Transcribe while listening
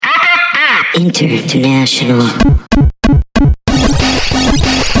International.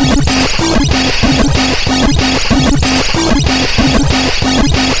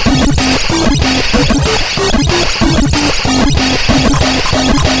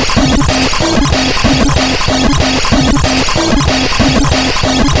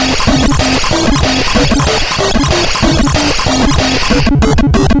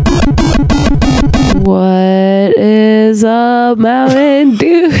 What is up, Mountain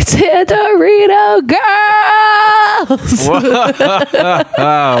Dew Tantarino girls? Whoa.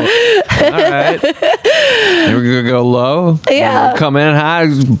 All right. We're going to go low. Yeah. Come in high,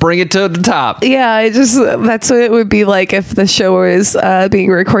 bring it to the top. Yeah, that's what it would be like if the show was being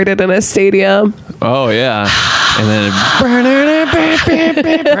recorded in a stadium. Oh, yeah. And then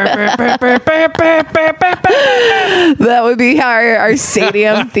That would be our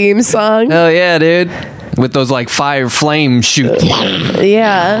stadium theme song. hell yeah, dude. With those like fire flame shoots.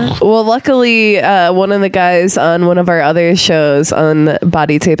 Yeah. Well, luckily, one of the guys on one of our other shows on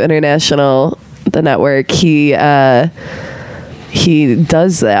Body Tape International, the network, he does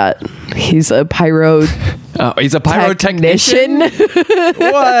that. He's a He's a pyrotechnician.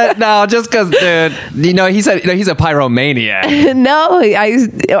 What? No, just because, dude. You know, he's a pyromaniac. No,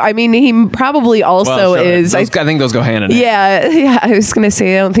 I mean, he probably also is. I think those go hand in hand. Yeah. I was gonna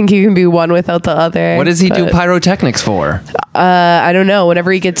say I don't think you can be one without the other. What does he do pyrotechnics for? I don't know.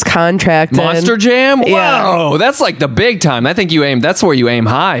 Whenever he gets contracted, Monster Jam? Yeah. Whoa, that's like the big time. I think that's where you aim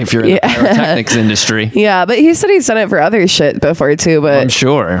high if you're in the pyrotechnics industry. Yeah, but he said he's done it for other shit before too. But I'm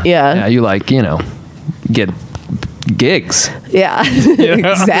sure. Yeah, you get gigs. Yeah,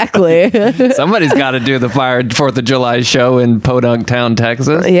 exactly. Somebody's got to do the 4th of July show in Podunk Town,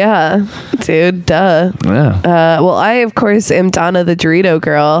 Texas. Yeah, dude, duh. Yeah. Well, I, of course, am Donna the Dorito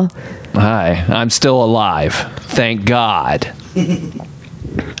Girl. Hi, I'm still alive. Thank God.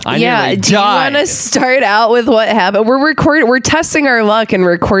 I nearly do you died. want to start out with what happened? We're testing our luck and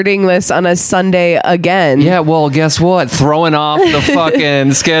recording this on a Sunday again. Yeah, well, guess what? Throwing off the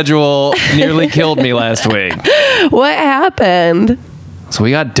fucking schedule nearly killed me last week. What happened? So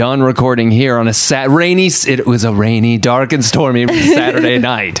we got done recording here on it was a rainy, dark and stormy Saturday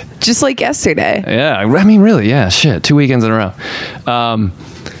night. Just like yesterday. Yeah, I mean, really, yeah, shit. 2 weekends in a row.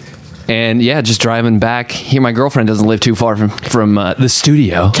 And yeah, just driving back here. My girlfriend doesn't live too far from the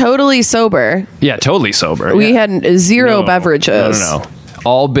studio. Totally sober. Yeah, totally sober. We had zero beverages. No.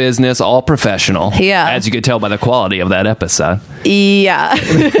 All business, all professional. Yeah. As you could tell by the quality of that episode. Yeah.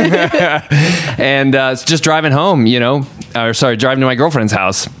 And just driving home, driving to my girlfriend's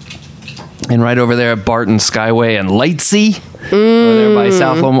house. And right over there at Barton Skyway and Lightsey, over there by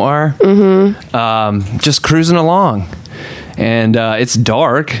South Lamar. Mm-hmm. Just cruising along. And it's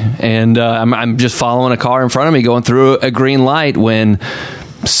dark, and I'm just following a car in front of me going through a green light when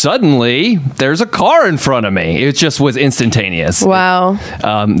suddenly there's a car in front of me. It just was instantaneous. Wow.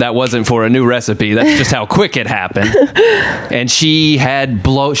 That wasn't for a new recipe. That's just how quick it happened. And she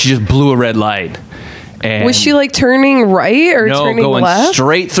just blew a red light. And was she like turning right or turning going left?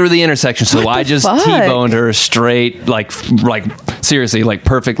 Straight through the intersection. So I just T-boned her straight, like seriously, like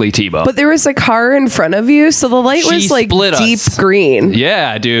perfectly T-boned. But there was a car in front of you, so the light was like deep green.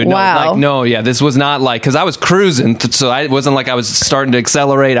 Yeah, dude. Wow. This was not like, because I was cruising, so it wasn't like I was starting to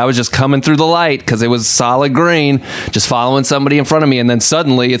accelerate. I was just coming through the light because it was solid green, just following somebody in front of me, and then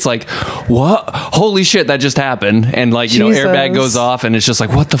suddenly it's like, what? Holy shit, that just happened. And like, airbag goes off, and it's just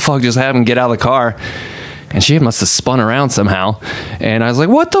like, what the fuck just happened? Get out of the car. And she must have spun around somehow. And I was like,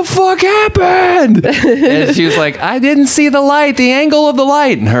 what the fuck happened? And she was like, I didn't see the light, the angle of the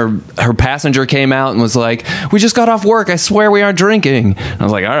light. And her passenger came out and was like, we just got off work. I swear we aren't drinking. I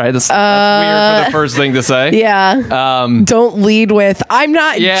was like, all right, that's weird for the first thing to say. Yeah. Don't lead with, I'm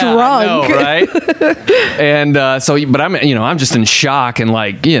not drunk. I know, right? And but I'm just in shock and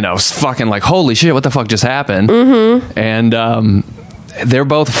like, fucking like, holy shit, what the fuck just happened? Mm-hmm. And they're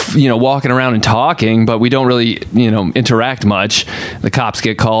both, walking around and talking, but we don't really, interact much. The cops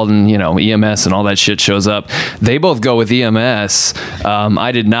get called and, EMS and all that shit shows up. They both go with EMS.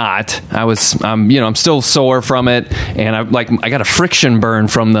 I did not. I'm still sore from it. And I got a friction burn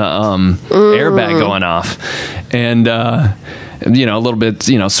from the airbag going off. And, a little bit,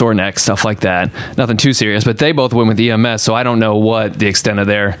 sore neck, stuff like that. Nothing too serious, but they both went with EMS. So I don't know what the extent of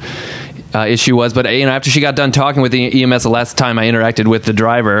their issue was, but after she got done talking with the EMS the last time I interacted with the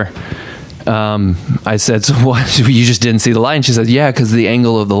driver, I said, so what, you just didn't see the light? And she said, yeah, because the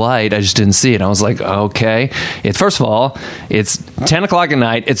angle of the light, I just didn't see it. I was like, okay. First of all, it's 10 o'clock at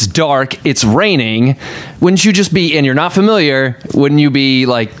night, it's dark, it's raining. Wouldn't you just be, and you're not familiar, wouldn't you be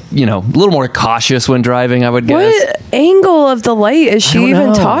like a little more cautious when driving, I would guess. What angle of the light is she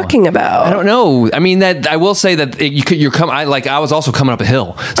even talking about? I don't know. I mean, that I will say that I was also coming up a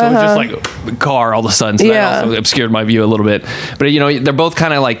hill, so it was just like a car all of a sudden. So that also obscured my view a little bit. But they're both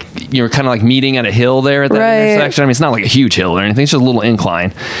kind of like meeting at a hill there at that intersection. I mean, it's not like a huge hill or anything. It's just a little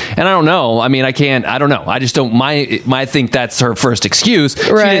incline. And I don't know. I mean, I don't know. I just don't. I think that's her first excuse.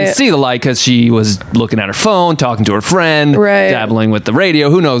 She didn't see the light because she was looking at her phone, talking to her friend, dabbling with the radio.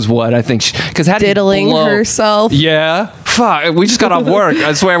 Who knows what? I think because diddling herself. Yeah. Fuck. We just got off work.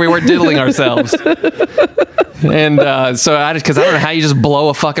 I swear we weren't diddling ourselves. And so because I don't know how you just blow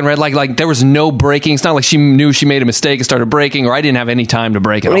a fucking red light. Like there was no braking. It's not like she knew she made a mistake and started braking, or I didn't have any time to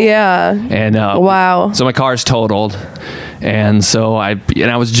brake at all. Yeah. And wow. So my car's totaled. And so I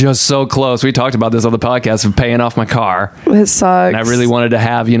was just so close. We talked about this on the podcast of paying off my car. It sucks. And I really wanted to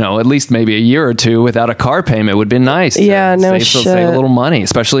have, at least maybe a year or two without a car payment would be nice. Yeah, no shit. Save a little money,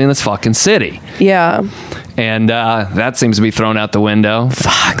 especially in this fucking city. Yeah. And that seems to be thrown out the window.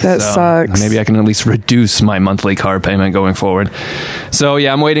 Fuck, that sucks. Maybe I can at least reduce my monthly car payment going forward. So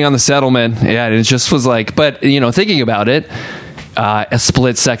yeah, I'm waiting on the settlement. Yeah, it just was like, but thinking about it, a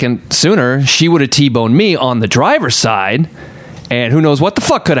split second sooner, she would have T-boned me on the driver's side, and who knows what the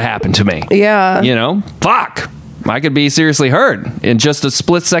fuck could have happened to me. Yeah. Fuck. I could be seriously hurt in just a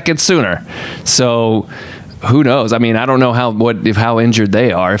split second sooner. So who knows? I mean, I don't know how injured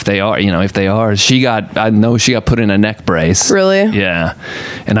they are. If they are, I know she got put in a neck brace. Really? Yeah.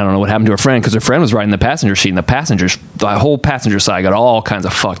 And I don't know what happened to her friend, because her friend was riding the passenger seat, and the whole passenger side got all kinds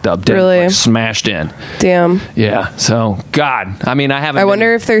of fucked up. Really? Like smashed in. Damn. Yeah. So, God. I mean, I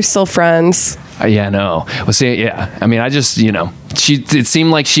wonder if they're still friends. Yeah, no. Well, see, yeah. I mean, I just, it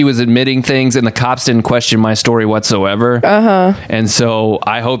seemed like she was admitting things, and the cops didn't question my story whatsoever. And so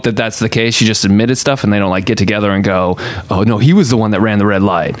I hope that that's the case. She just admitted stuff, and they don't get together and go, oh no, he was the one that ran the red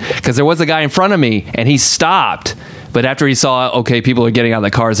light. Because there was a guy in front of me, and he stopped. But after he saw, okay, people are getting out of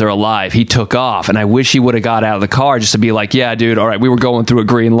the cars, they're alive, he took off. And I wish he would have got out of the car just to be like, yeah, dude, all right, we were going through a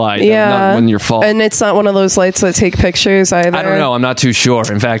green light. Yeah. That wasn't your fault. And it's not one of those lights that take pictures either. I don't know. I'm not too sure.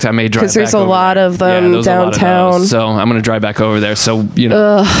 In fact, I may drive back because there's a lot of them downtown. So I'm going to drive back over there. So,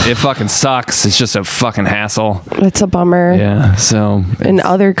 it fucking sucks. It's just a fucking hassle. It's a bummer. Yeah. So. In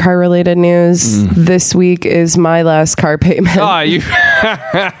other car-related news, this week is my last car payment. Oh, you.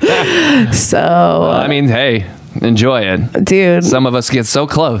 So. I mean, hey. Enjoy it, dude. Some of us get so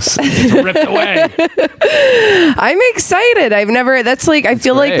close, it's ripped away. I'm excited. I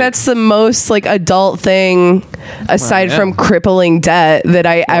feel like that's the most adult thing aside from crippling debt that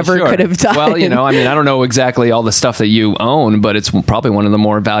I ever could have done. Well, I mean, I don't know exactly all the stuff that you own, but it's probably one of the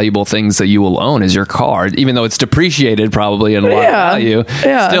more valuable things that you will own is your car, even though it's depreciated probably in a lot of value.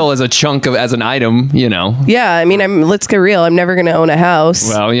 Yeah. Still, as a chunk as an item, Yeah, I mean, let's get real. I'm never going to own a house.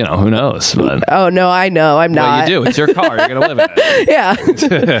 Well, who knows? But, oh no, I know. I'm not. Well, you do. It's your car. You're going to live in it. Yeah.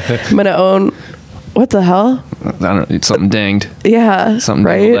 I'm going to own. What the hell? I don't know. Something dinged. Yeah. Something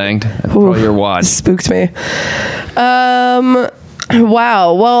dinged. Probably your watch. Spooked me.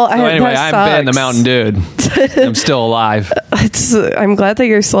 Wow. Well, anyway, I'm Ben the Mountain Dude. I'm still alive. I'm glad that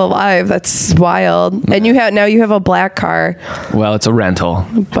you're still alive. That's wild. And you have a black car. Well, it's a rental.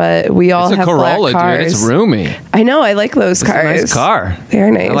 But we all have Corolla, black cars. Dude. It's roomy. I know. I like those cars. It's a nice car.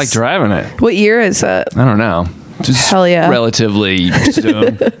 They're nice. I like driving it. What year is it? I don't know. Just hell yeah. Relatively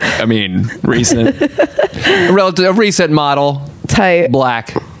soon. I mean, recent. A recent model. Tight.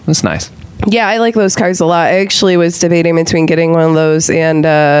 Black. That's nice. Yeah, I like those cars a lot. I actually was debating between getting one of those and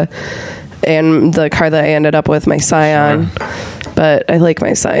the car that I ended up with, my Scion. Sure. But I like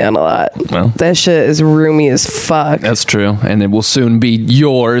my Scion a lot. Well, that shit is roomy as fuck. That's true. And it will soon be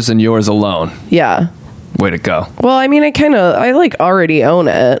yours and yours alone. Yeah. Way to go. Well, I mean, I already own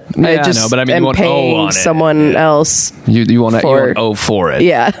it. Yeah, I just but I mean, you want paying owe on someone else. You want to owe for it.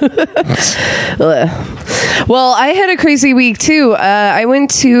 Yeah. Well, I had a crazy week too. I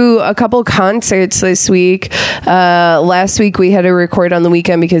went to a couple concerts this week. Last week we had to record on the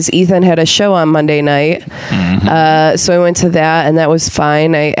weekend because Ethan had a show on Monday night. Mm-hmm. So I went to that, and that was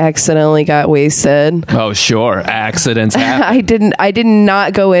fine. I accidentally got wasted. Oh, sure. Accidents happen. I did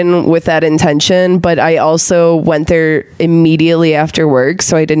not go in with that intention, but I also went there immediately after work,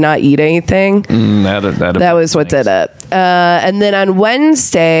 so I did not eat anything. That was what did it. And then on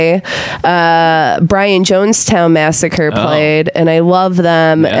Wednesday, Brian Jonestown Massacre played, and I love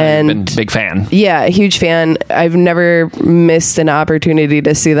them. Yeah, and been a big fan. Yeah, huge fan. I've never missed an opportunity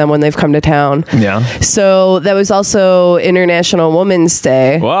to see them when they've come to town. Yeah. So that was also International Women's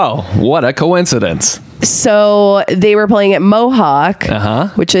Day. Wow, what a coincidence. So they were playing at Mohawk,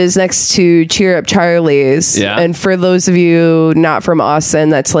 which is next to Cheer Up Charlie's. Yeah. And for those of you not from Austin,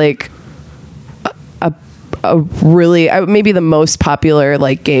 that's like a really maybe the most popular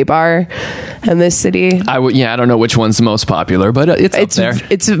like gay bar in this city. I don't know which one's the most popular, but it's up there.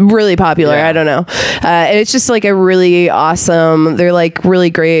 It's really popular. I don't know. And it's just like a really awesome, they're like really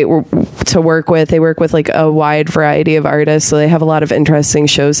great to work with. They work with like a wide variety of artists, so they have a lot of interesting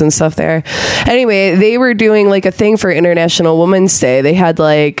shows and stuff there. Anyway, they were doing like a thing for International Women's Day. They had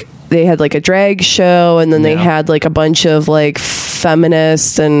like a drag show, and then they had like a bunch of like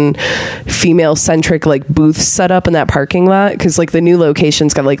feminist and female centric like booths set up in that parking lot, because like the new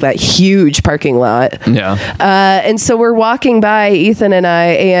location's got like that huge parking lot. And so we're walking by, Ethan and I,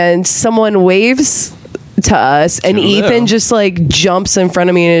 and someone waves to us, and Ethan just like jumps in front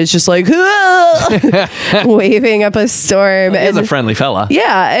of me and is just like waving up a storm. Well, he's a friendly fella.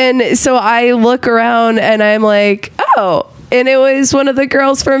 Yeah. And so I look around and I'm like, oh. And it was one of the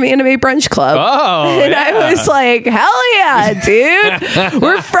girls from Anime Brunch Club. Oh, and I was like, hell yeah, dude.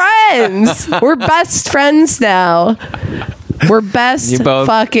 We're friends. We're best friends now. We're best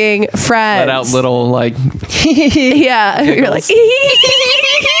fucking friends. Let out little like yeah. You're like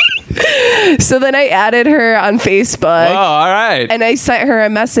So then I added her on Facebook. Oh, all right. And I sent her a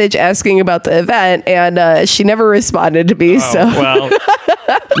message asking about the event, and she never responded to me. Well,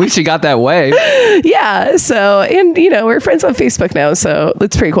 at least she got that way. Yeah. So, and you know, we're friends on Facebook now, so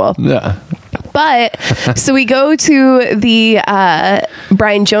it's pretty cool. Yeah. But so we go to the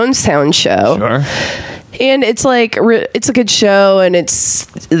Brian Jonestown show. Sure. And it's like, it's a good show, and it's,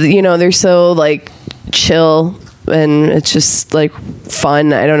 you know, they're so like chill, and it's just like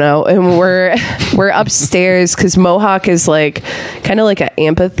fun. I don't know. And we're upstairs because Mohawk is like kind of like an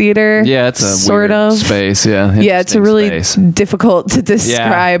amphitheater. Yeah, it's a sort weird of space. Yeah, it's a really difficult to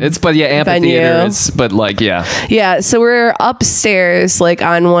describe. Amphitheater. But like yeah. So we're upstairs, like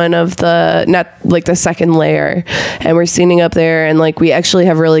on one of the, not like the second layer, and we're standing up there, and like we actually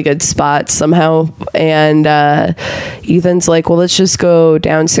have really good spots somehow. And Ethan's like, well, let's just go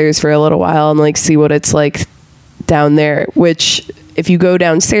downstairs for a little while and like see what it's like down there, which if you go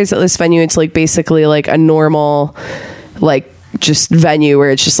downstairs at this venue, it's like basically like a normal like just venue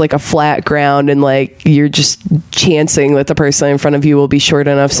where it's just like a flat ground, and like you're just chancing that the person in front of you will be short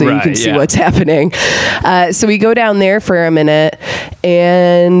enough so you can see what's happening. So we go down there for a minute,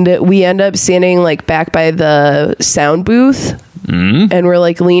 and we end up standing like back by the sound booth. And we're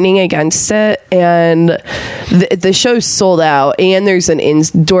like leaning against it, and the show's sold out, and there's an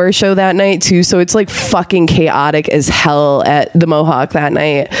indoor show that night too, so it's like fucking chaotic as hell at the Mohawk that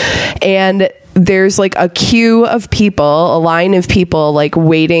night. And there's like a queue of people, a line of people like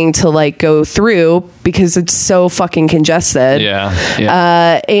waiting to like go through because it's so fucking congested. And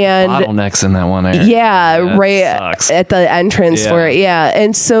bottlenecks in that one area. Yeah, right sucks. At the entrance for it. Yeah.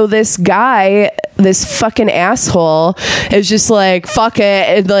 And so this guy, this fucking asshole, is just like, fuck it,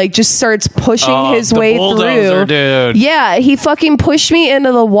 and like just starts pushing his way through. Dude. Yeah, he fucking pushed me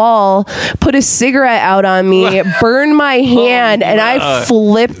into the wall, put a cigarette out on me, burned my hand, and I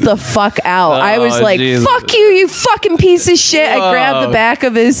flipped the fuck out. I was like, Jesus. Fuck you, you fucking piece of shit. I grabbed the back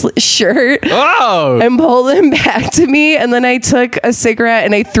of his shirt and pulled him back to me, and then I took a cigarette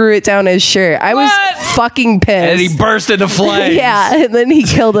and I threw it down his shirt. I was fucking pissed. And he burst into flames. Yeah, and then he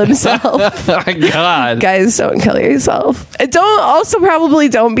killed himself. Oh my God. Guys, don't kill yourself. Probably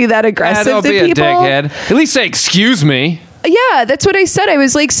don't be that aggressive to people. Don't be a dickhead. At least say, excuse me. Yeah, that's what I said. I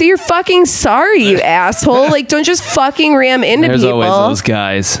was like, so you're fucking sorry, you asshole. Like, don't just fucking ram into There's people. There's always those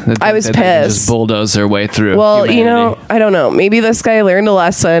guys. I was pissed. Just bulldoze their way through humanity. You know, I don't know. Maybe this guy learned a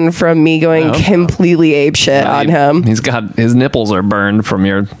lesson from me going completely apeshit on him. He's got, his nipples are burned from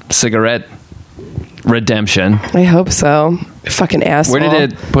your cigarette redemption. I hope so. Fucking asshole. Where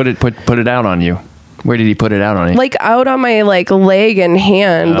did it put it out on you? Where did he put it out on you? Like out on my like leg and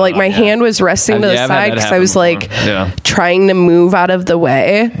hand. Like my hand was resting to the side because I was like trying to move out of the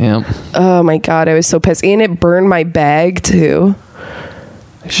way. Yep. Oh my God, I was so pissed. And it burned my bag too.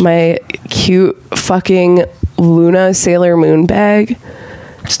 My cute fucking Luna Sailor Moon bag.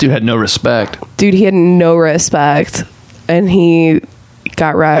 This dude had no respect. Dude, he had no respect. And he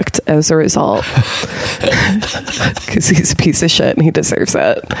got wrecked as a result. Because he's a piece of shit and he deserves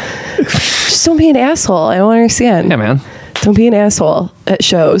it. Just don't be an asshole. I don't understand. Yeah, man. Don't be an asshole at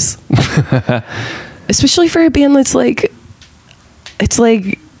shows. Especially for a band that's like, it's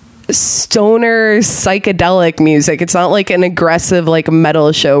like stoner psychedelic music. It's not like an aggressive like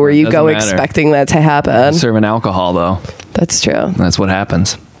metal show where you go expecting that to happen. Serving alcohol though. That's true. That's what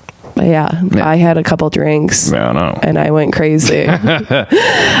happens. Yeah, I had a couple drinks. I know. And I went crazy.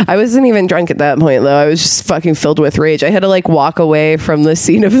 I wasn't even drunk at that point, though. I was just fucking filled with rage. I had to like walk away from the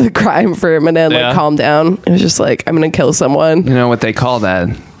scene of the crime for a minute and like calm down. It was just like, I'm going to kill someone. You know what they call that?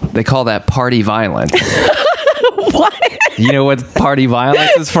 They call that party violence. What? You know what party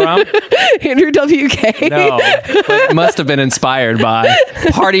violence is from? Andrew WK? No, but it must have been inspired by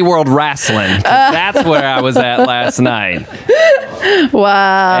Party World Wrestling. That's where I was at last night.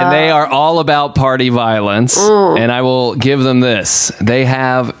 Wow. And they are all about party violence. And I will give them this. They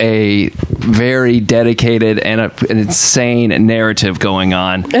have a very dedicated and an insane narrative going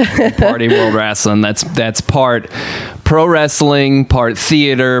on in Party World Wrestling. That's part pro wrestling, part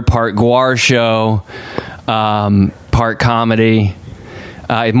theater, part guar show, part comedy.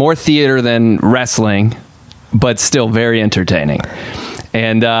 More theater than wrestling, but still very entertaining.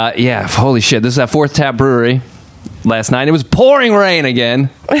 And holy shit, this is at Fourth Tap Brewery last night. It was pouring rain again,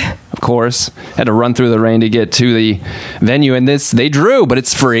 of course. Had to run through the rain to get to the venue. And they drew, but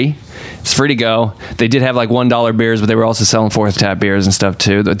it's free. It's free to go. They did have like $1 beers, but they were also selling Fourth Tap beers and stuff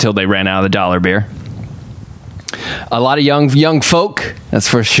too, until they ran out of the dollar beer. A lot of young folk, that's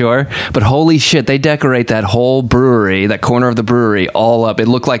for sure. But holy shit, they decorate that whole brewery, that corner of the brewery, all up. It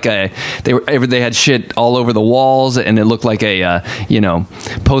looked like they had shit all over the walls, and it looked like a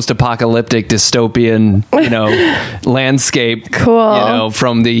post-apocalyptic dystopian landscape. Cool.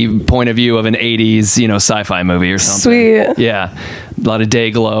 From the point of view of an 80s sci-fi movie or something. Sweet. Yeah, a lot of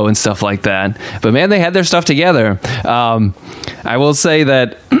day glow and stuff like that. But man, they had their stuff together. I will say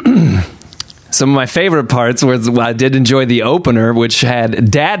that. Some of my favorite parts was I did enjoy the opener, which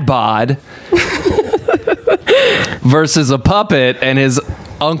had Dad Bod versus a puppet and his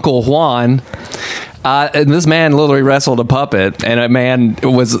Uncle Juan. And this man literally wrestled a puppet, and a man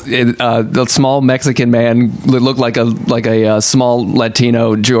was the small Mexican man looked like a small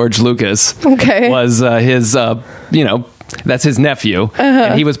Latino George Lucas. Okay, was his that's his nephew,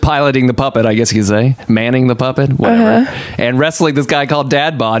 and he was piloting the puppet, I guess you could say, manning the puppet, whatever, and wrestling this guy called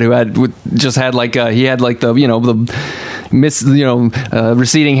Dad Bod, who had receding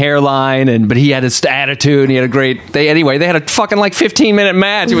hairline, but he had his attitude, and he had a great. They had a fucking 15-minute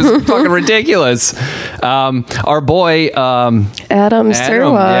match. It was fucking ridiculous. Our boy Adam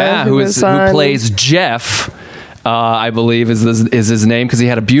Serwa, who plays Jeff. I believe is his name, because he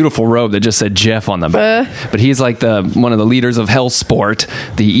had a beautiful robe that just said Jeff on the back. But he's like one of the leaders of Hellsport,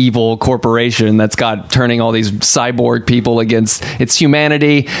 the evil corporation that's got turning all these cyborg people against its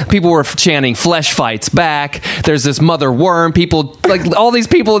humanity. People were chanting flesh fights back. There's this mother worm. People all these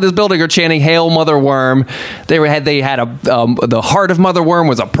people in this building are chanting Hail Mother Worm. They had the heart of Mother Worm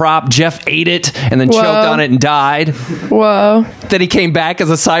was a prop. Jeff ate it and then choked on it and died. Whoa. Then he came back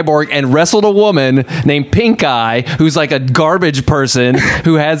as a cyborg and wrestled a woman named Pink Eye, who's like a garbage person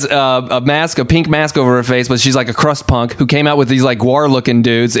who has a pink mask over her face, but she's like a crust punk who came out with these like guar looking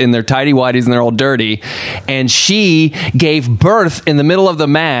dudes in their tighty whities and they're all dirty, and she gave birth in the middle of the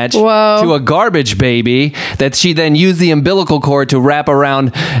match to a garbage baby that she then used the umbilical cord to wrap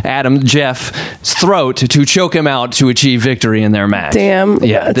around Jeff's throat to choke him out to achieve victory in their match. Damn.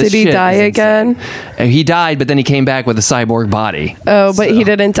 Yeah. Did he die again? He died, but then he came back with a cyborg body. Oh, but he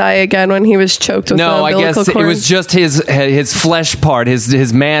didn't die again when he was choked with the umbilical cord? It was just his flesh part, his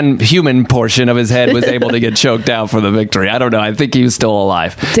human portion of his head was able to get choked out for the victory. I don't know. I think he was still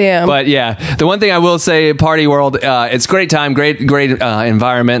alive. Damn. But yeah, the one thing I will say, Party World, it's a great time, great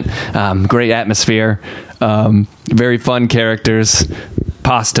environment, great atmosphere, very fun characters.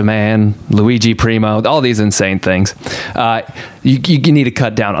 Pasta Man, Luigi Primo, all these insane things. You need to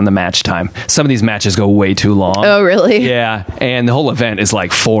cut down on the match time. Some of these matches go way too long. Oh, really? Yeah, and the whole event is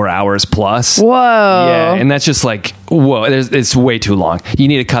like 4 hours plus. Whoa. Yeah, and that's just like, whoa, it's way too long. You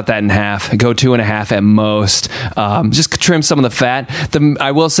need to cut that in half. Go 2.5 at most. Just trim some of the fat.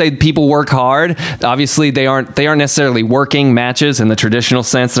 I will say people work hard. Obviously, they aren't necessarily working matches in the traditional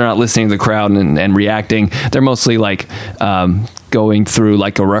sense. They're not listening to the crowd and reacting. They're mostly like going through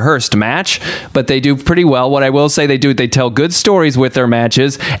like a rehearsed match, but they do pretty well. What I will say they tell good stories with their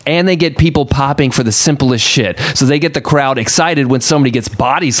matches, and they get people popping for the simplest shit. So they get the crowd excited when somebody gets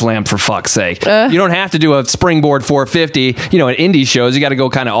body slammed, for fuck's sake. You don't have to do a springboard 450. At indie shows, you got to go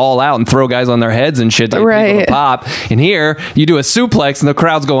kind of all out and throw guys on their heads and shit to get people to pop. And here, you do a suplex and the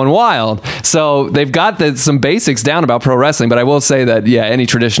crowd's going wild. So they've got some basics down about pro wrestling, but I will say that, yeah, any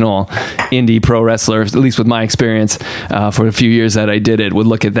traditional indie pro wrestler, at least with my experience for a few years, years that I did it would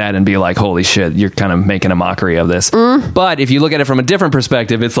look at that and be like, holy shit, you're kind of making a mockery of this. But if you look at it from a different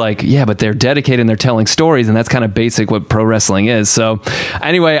perspective, it's like, yeah, but they're dedicated and they're telling stories, and that's kind of basic what pro wrestling is. So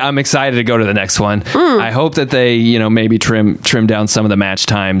anyway, I'm excited to go to the next one. I hope that they, maybe trim down some of the match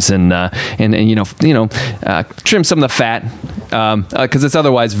times and trim some of the fat, because it's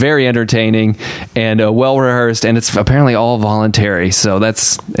otherwise very entertaining and well rehearsed, and it's apparently all voluntary. So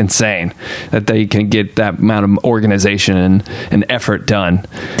that's insane that they can get that amount of organization and effort done.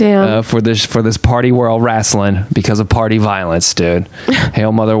 Damn. For this Party World Wrestling because of party violence, dude.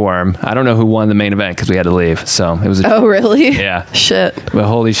 Hail Mother Worm. I don't know who won the main event because we had to leave. So it was. Oh really? Yeah. Shit. But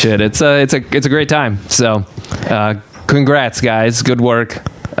holy shit, it's a great time. So, congrats, guys. Good work.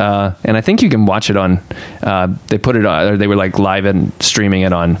 And I think you can watch it on. They put it on. Or they were like live and streaming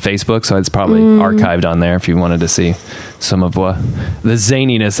it on Facebook, so it's probably archived on there if you wanted to see some of the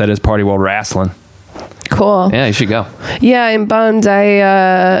zaniness that is Party World Wrestling. Cool. Yeah, you should go. Yeah, I'm bummed.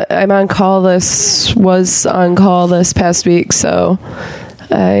 I'm on call. Was on call this past week, so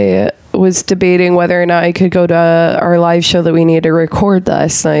I was debating whether or not I could go to our live show that we needed to record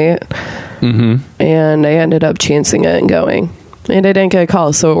last night. Mm-hmm. And I ended up chancing it and going. And I didn't get a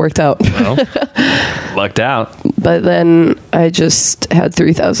call, so it worked out. Well, lucked out. But then I just had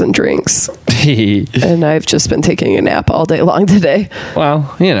 3,000 drinks. And I've just been taking a nap all day long today.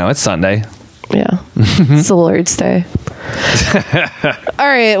 Well, it's Sunday. Yeah. It's the Lord's Day. All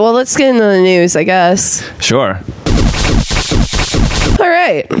right, well, let's get into the news, I guess. Sure. All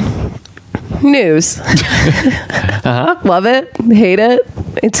right. News. Love it. Hate it.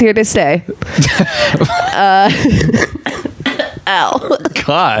 It's here to stay. Ow.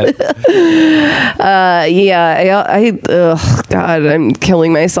 God. God, I'm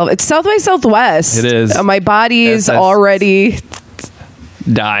killing myself. It's South by Southwest. It is. My body is already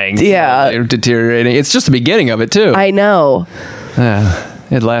dying. Yeah. Deteriorating. It's just the beginning of it, too. I know.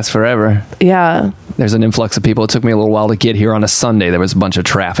 It lasts forever. Yeah. There's an influx of people. It took me a little while to get here on a Sunday. There was a bunch of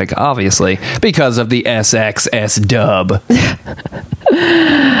traffic, obviously, because of the SXS dub.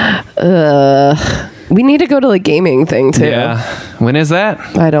 We need to go to the gaming thing, too. Yeah. When is that?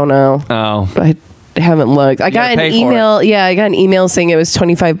 I don't know. Oh. I haven't looked. I got an email. Yeah, I got an email saying it was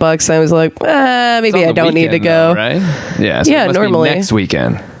 $25. And I was like, maybe I don't need to go. Though, right? Yeah. So yeah, it must normally. be next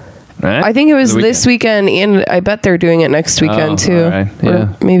weekend. Right? I think it was this weekend, and I bet they're doing it next weekend, too. All right.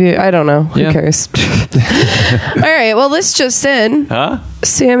 Yeah. Or maybe, I don't know. Who cares? All right, well, this just in.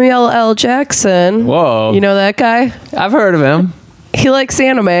 Samuel L. Jackson. Whoa. You know that guy? I've heard of him. He likes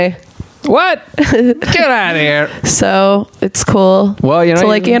anime. What? Get out of here. So, it's cool to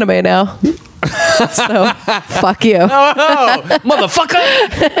like anime now. So, fuck you. Oh, motherfucker.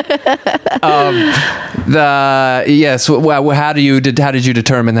 Yes. Well, how did you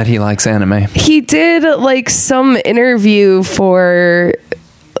determine that he likes anime? He did like some interview for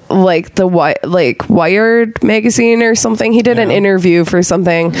like the Wired magazine or something. He did an interview for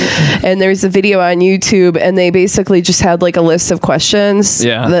something, and there's a video on YouTube, and they basically just had like a list of questions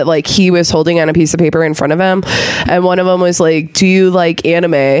that like he was holding on a piece of paper in front of him, and one of them was like, do you like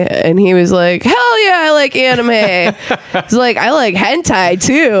anime? And he was like, hell yeah, I like anime. He's like, I like hentai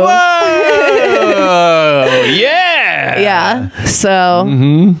too. Whoa. Yeah.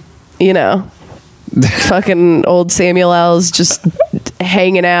 So fucking old Samuel L's just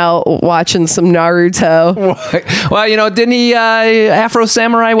hanging out watching some Naruto. Well, didn't he Afro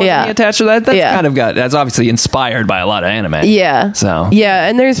Samurai, wasn't he attached to that? That's obviously inspired by a lot of anime. Yeah. So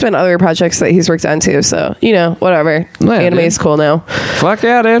and there's been other projects that he's worked on too, so whatever. Anime is cool now. Fuck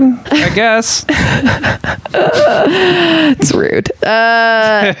yeah, dude. I guess. It's rude.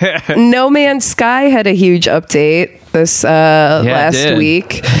 No Man's Sky had a huge update this last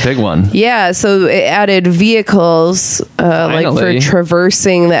week. Big one. Yeah, so it added vehicles like for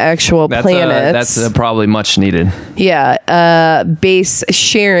traversing the actual planets. That's probably much needed. Yeah, base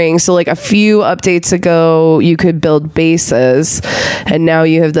sharing. So like a few updates ago, you could build bases, and now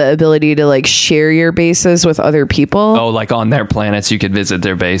you have the ability to like share your bases with other people. Oh, like on their planets, you could visit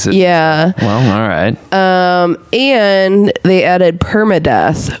their bases. Yeah. Well, all right. And they added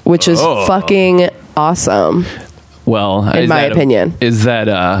permadeath, which is fucking awesome. Well, in my opinion, is that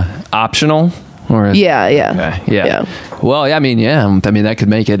optional? Or okay, yeah. Well, I mean, that could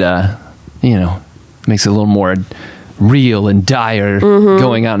make it, makes it a little more real and dire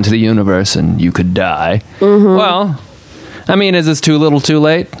going out into the universe, and you could die. Well, I mean, is this too little, too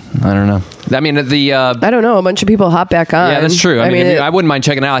late? I don't know. I mean, I don't know. A bunch of people hop back on. Yeah, that's true. I mean, I wouldn't mind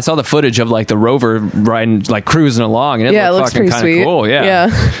checking it out. I saw the footage of like the rover riding, like cruising along, and it looked fucking kind of cool.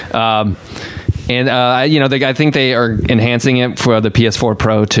 Yeah. And I think they are enhancing it for the PS4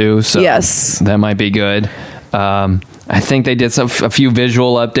 Pro too. So yes, that might be good. I I think they did a few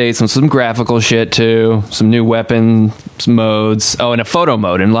visual updates and some graphical shit too. Some new weapon modes. Oh, and a photo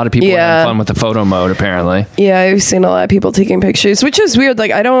mode. And a lot of people are having fun with the photo mode, apparently. Yeah, I've seen a lot of people taking pictures, which is weird.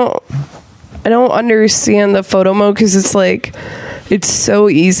 Like, I don't understand the photo mode because it's like, it's so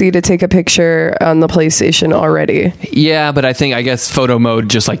easy to take a picture on the PlayStation already. Yeah, but I guess photo mode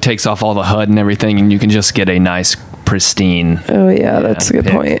just like takes off all the HUD and everything, and you can just get a nice, pristine. Oh yeah, that's a good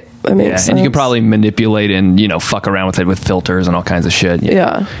point. That makes sense. And you can probably manipulate and fuck around with it with filters and all kinds of shit.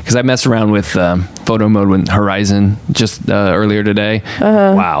 Yeah. Because I messed around with photo mode with Horizon just earlier today.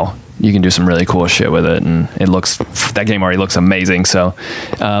 Wow. You can do some really cool shit with it, and that game already looks amazing. So,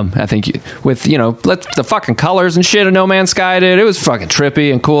 I think with the fucking colors and shit of No Man's Sky, dude, it was fucking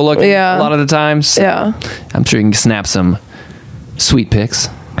trippy and cool looking a lot of the times. So yeah, I'm sure you can snap some sweet pics,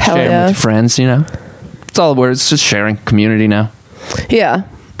 share them with your friends. It's all the words. It's just sharing community now. Yeah,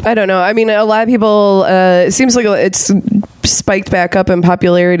 I don't know. I mean, a lot of people. It seems like it's spiked back up in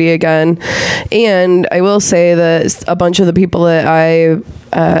popularity again, and I will say that a bunch of the people that I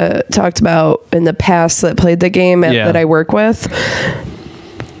talked about in the past that played the game that I work with,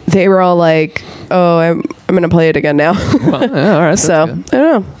 they were all like, "Oh, I'm gonna play it again now." Well, yeah, all right. So good. I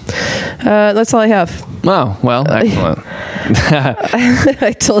don't know. That's all I have. Oh, well, excellent.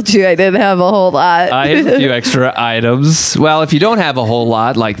 I told you I didn't have a whole lot. I have a few extra items. Well, if you don't have a whole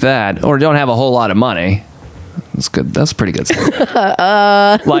lot like that, or don't have a whole lot of money, that's good. That's pretty good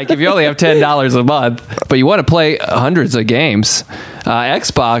stuff. Like if you only have $10 a month, but you want to play hundreds of games,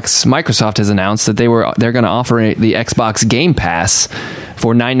 Microsoft has announced that they're going to offer the Xbox Game Pass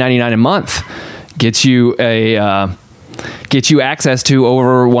for $9.99 a month. Gets you access to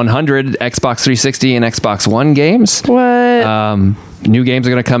over 100 Xbox 360 and Xbox One games. What? New games are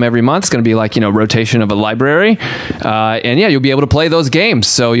going to come every month. It's going to be like, rotation of a library. And yeah, you'll be able to play those games.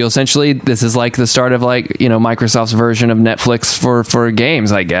 So you'll essentially, this is like the start of Microsoft's version of Netflix for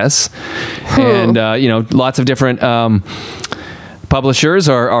games, I guess. And, lots of different publishers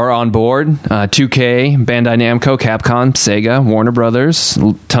are on board. 2K, Bandai Namco, Capcom, Sega, Warner Brothers,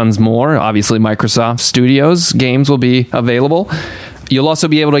 tons more. Obviously, Microsoft Studios games will be available. You'll also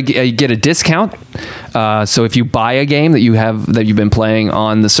be able to get a discount. So if you buy a game that you've been playing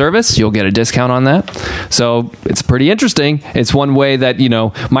on the service, you'll get a discount on that. So it's pretty interesting. It's one way that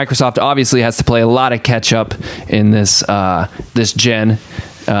Microsoft obviously has to play a lot of catch up in this gen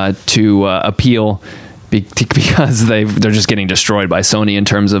to appeal. Because they're just getting destroyed by Sony in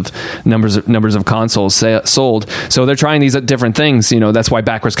terms of numbers of consoles sold. So they're trying these different things. That's why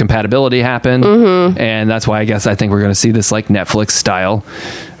backwards compatibility happened, and that's why I think we're going to see this like Netflix style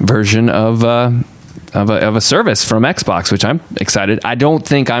version of a service from Xbox, which I'm excited. I don't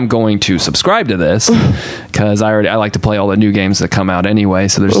think I'm going to subscribe to this because I like to play all the new games that come out anyway.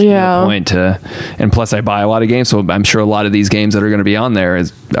 So there's no point to. And plus, I buy a lot of games, so I'm sure a lot of these games that are going to be on there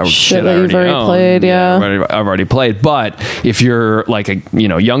are shit I already own. Played. Yeah, I've already played. But if you're like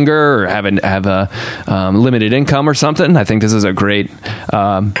younger or have a limited income or something, I think this is a great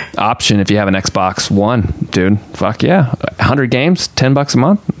option if you have an Xbox One, dude. Fuck yeah, 100 games, $10 a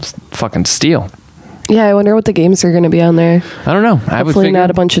month, it's fucking steal. Yeah, I wonder what the games are going to be on there. I don't know. Hopefully not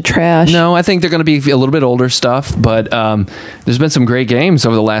a bunch of trash. No, I think they're going to be a little bit older stuff, but there's been some great games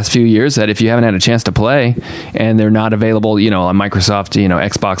over the last few years that if you haven't had a chance to play and they're not available, on Microsoft,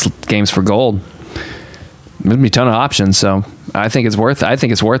 Xbox Games for Gold, there's going to be a ton of options. So I think it's worth it.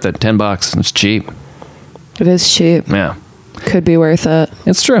 $10. It's cheap. It is cheap. Yeah. Could be worth it.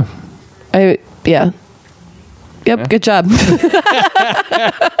 It's true. Yeah. Yep. Good job.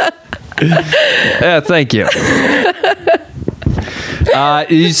 Yeah, thank you.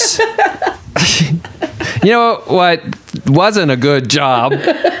 You know what wasn't a good job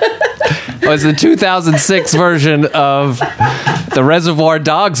was the 2006 version of the Reservoir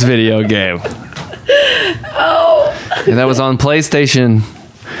Dogs video game. Oh. And that was on PlayStation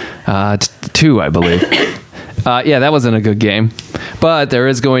 2, I believe. Yeah, that wasn't a good game. But there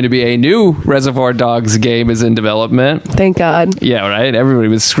is going to be a new Reservoir Dogs game is in development. Thank God. Yeah, right? Everybody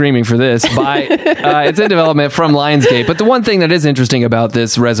was screaming for this. It's in development from Lionsgate. But the one thing that is interesting about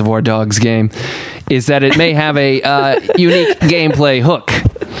this Reservoir Dogs game is that it may have a unique gameplay hook.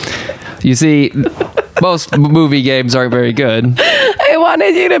 You see, most movie games aren't very good. I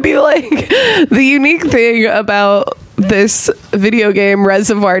wanted you to be like, the unique thing about this video game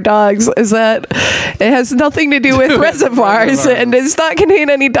Reservoir Dogs is that it has nothing to do with reservoirs and does not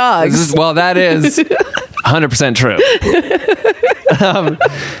contain any dogs. That is 100% true.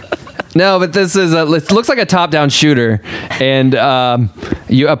 No, but this is it looks like a top-down shooter, and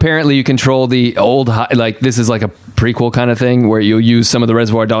you control the old, this is like a prequel kind of thing where you'll use some of the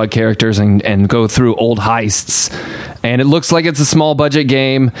Reservoir Dog characters and go through old heists. And it looks like it's a small budget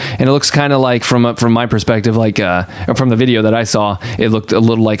game, and it looks kind of like, from my perspective, like from the video that I saw, it looked a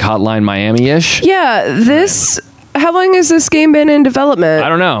little like Hotline Miami-ish. Yeah, how long has this game been in development? I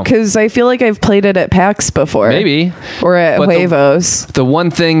don't know. Because I feel like I've played it at PAX before. Maybe. Or at Huevos. The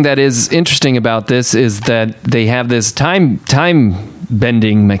one thing that is interesting about this is that they have this time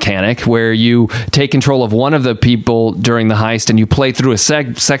bending mechanic where you take control of one of the people during the heist and you play through a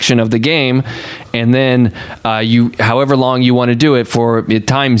section of the game, and then you, however long you want to do it for, it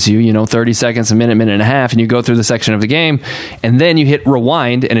times you 30 seconds, a minute and a half, and you go through the section of the game, and then you hit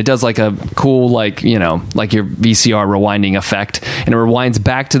rewind, and it does like a cool, like your VCR rewinding effect, and it rewinds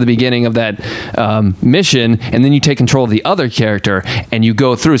back to the beginning of that mission, and then you take control of the other character and you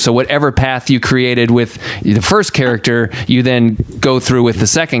go through. So whatever path you created with the first character, you then go through with the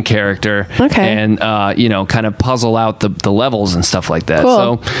second character, and kind of puzzle out the levels and stuff like that.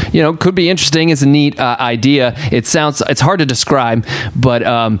 Cool. So could be interesting. It's a neat idea. It's hard to describe, but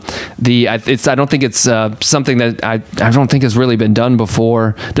I don't think it's something that I don't think has really been done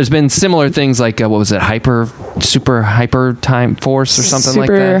before. There's been similar things like what was it, Super Hyper Time Force or something like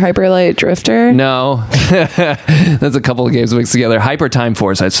that. Super Hyper Light Drifter. No, that's a couple of games mixed together. Hyper Time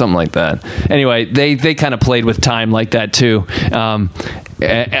Force, something like that. Anyway, they kind of played with time like that too.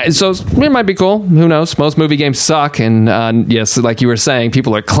 So it might be cool. Who knows? Most movie games suck, and yes, like you were saying,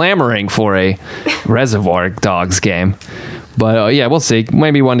 people are clamoring for a Reservoir Dogs game. But we'll see.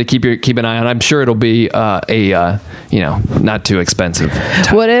 Maybe one to keep an eye on. I'm sure it'll be not too expensive.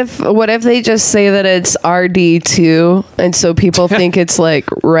 What if they just say that it's RD2, and so people think it's like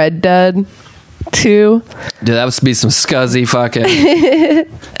Red Dead 2? Dude, that would be some scuzzy fucking.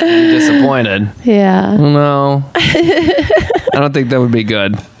 Disappointed. Yeah. No. I don't think that would be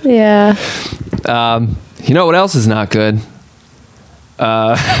good. Yeah. You know what else is not good?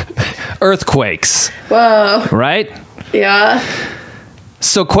 Earthquakes. Whoa. Right? Yeah.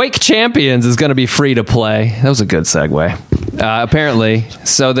 So Quake Champions is going to be free to play. That was a good segue. Apparently.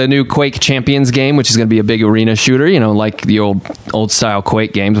 So the new Quake Champions game, which is going to be a big arena shooter, like the old style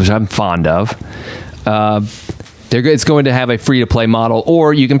Quake games, which I'm fond of. It's going to have a free-to-play model,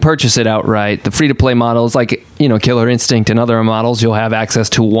 or you can purchase it outright. The free-to-play model is like, Killer Instinct and other models. You'll have access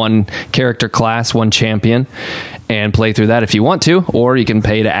to one character class, one champion, and play through that if you want to, or you can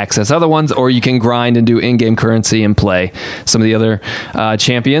pay to access other ones, or you can grind and do in-game currency and play some of the other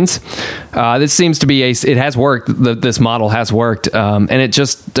champions. This seems to be it has worked. This model has worked, and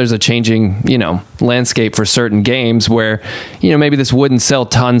there's a changing, landscape for certain games where, maybe this wouldn't sell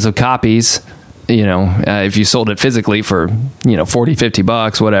tons of copies, if you sold it physically for,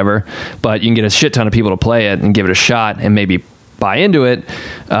 $40-$50, whatever, but you can get a shit ton of people to play it and give it a shot and maybe buy into it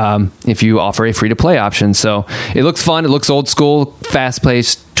if you offer a free-to-play option. So it looks fun. It looks old school,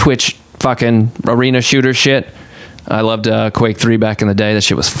 fast-paced Twitch fucking arena shooter shit. I loved Quake 3 back in the day. That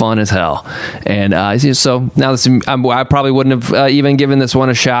shit was fun as hell. And so now I probably wouldn't have even given this one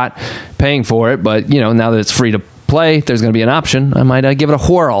a shot paying for it, but, now that it's free to play, there's going to be an option. I might give it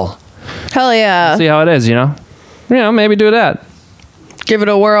a whirl. Hell yeah. See how it is, maybe do that. Give it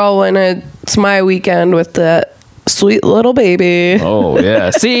a whirl when it's my weekend with that sweet little baby. Oh, yeah.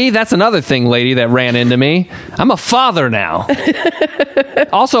 See, that's another thing, lady, that ran into me. I'm a father now.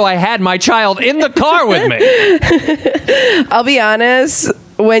 Also, I had my child in the car with me. I'll be honest.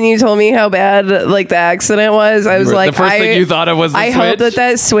 When you told me how bad the accident was, I was like, the first thing you thought of was the Switch? hope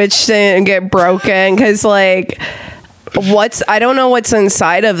that Switch didn't get broken, because I don't know what's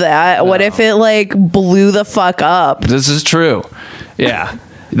inside of that. No. What if it blew the fuck up? This is true. Yeah.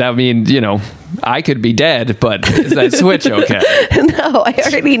 That mean, I could be dead, but is that Switch okay? No, I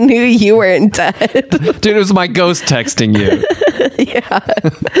already knew you weren't dead. Dude, it was my ghost texting you. Yeah.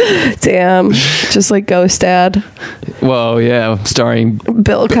 Damn. Just like Ghost Dad. Whoa, yeah. Starring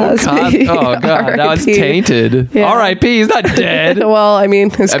Bill Cosby. Oh, God. Now it's tainted. Yeah. R.I.P. He's not dead. Well,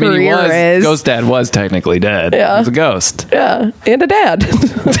 his career is. Ghost Dad was technically dead. Yeah. He was a ghost. Yeah. And a dad.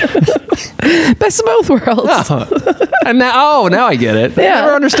 Best of both worlds. Oh. And now I get it. Yeah. I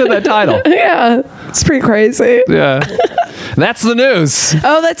never understood that title. Yeah. It's pretty crazy. Yeah. That's the news.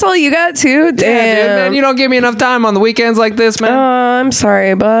 Oh, that's all you got too? Damn. Yeah, dude, man, you don't give me enough time on the weekends like this, man. Oh, I'm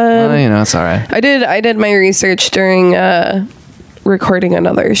sorry, bud. It's all right. I did my research during recording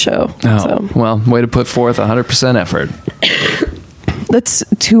another show. Oh, so. Well, way to put forth 100% effort. That's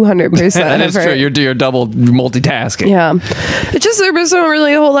 200% That is true. You're double multitasking. Yeah. It's just there wasn't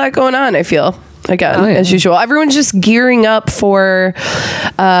really a whole lot going on, I feel. again, as usual. Everyone's just gearing up for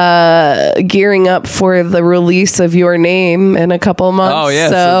the release of Your Name in a couple months. Oh,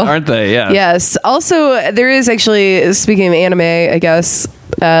 yes, aren't they? Yeah. Yes. Also, there is actually, speaking of anime, I guess,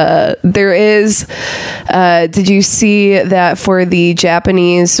 there is, did you see that for the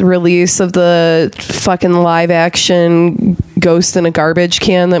Japanese release of the fucking live action Ghost in a Garbage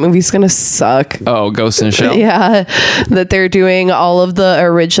Can? That movie's gonna suck. Oh, Ghost in a Shell? Yeah. That they're doing all of the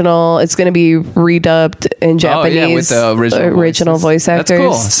original, it's gonna be redubbed in Japanese. Oh, yeah, with the original voice actors. That's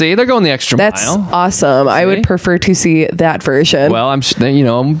cool. See, they're going the extra mile. That's awesome. See? I would prefer to see that version. Well, I'm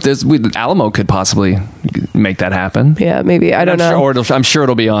Alamo could possibly make that happen. Yeah, maybe. I don't know. I'm sure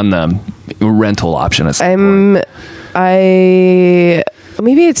it'll be on the rental option at some point.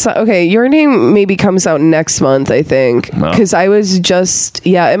 Maybe it's okay. Your Name maybe comes out next month, I think, because I was just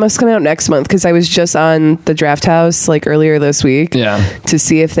it must come out next month because I was just on the Draft House like earlier this week, to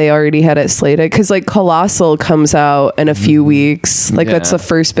see if they already had it slated. Because like Colossal comes out in a few weeks, like that's the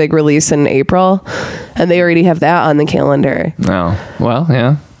first big release in April, and they already have that on the calendar. Oh well,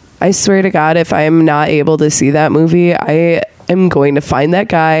 yeah. I swear to God, if I'm not able to see that movie, I am going to find that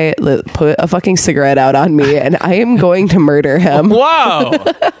guy, put a fucking cigarette out on me, and I am going to murder him. Whoa!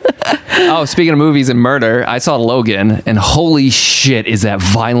 Oh, speaking of movies and murder, I saw Logan, and holy shit, is that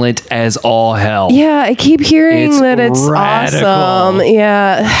violent as all hell. Yeah, I keep hearing that it's radical. Awesome.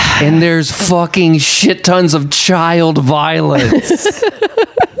 Yeah. And there's fucking shit tons of child violence.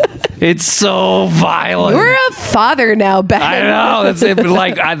 It's so violent. You're a father now, Ben. I know. That's it.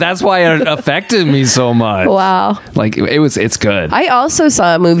 Like that's why it affected me so much. Wow. Like it's good. I also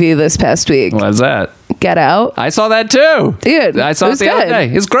saw a movie this past week. What's that? Get Out. I saw that too, dude. I saw it the other day.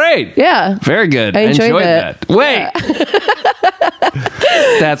 It's great. Yeah, very good. I enjoyed it. That. Wait.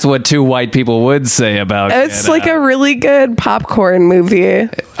 That's what two white people would say about it. It's like a really good popcorn movie.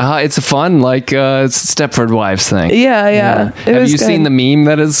 It's a fun, like Stepford Wives thing. Yeah. Have you seen the meme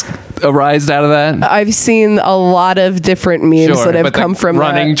that has arisen out of that? I've seen a lot of different memes that have come from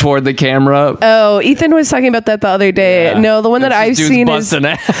running toward the camera. Oh, Ethan was talking about that the other day. No, the one that I've seen is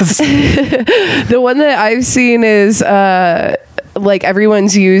ass. The one that I've seen is like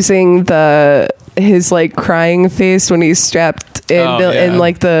everyone's using his like crying face when he's strapped in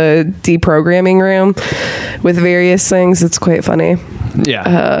like the deprogramming room with various things. It's quite funny.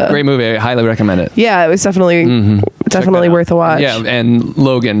 Yeah, great movie. I highly recommend it. Yeah, it was definitely worth a watch. Yeah, and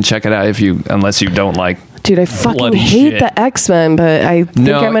Logan, check it out unless you don't like. Dude, I fucking hate the X-Men, but I think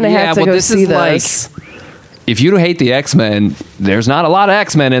I'm gonna have to go see this. If you hate the X-Men, there's not a lot of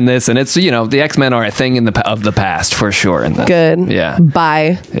X-Men in this, and it's the X-Men are a thing of the past for sure. In this. Good. Yeah.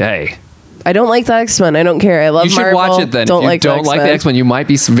 Bye. Hey. I don't like the X-Men. I don't care. I love Marvel. You should watch it then. If you don't like the X-Men, you might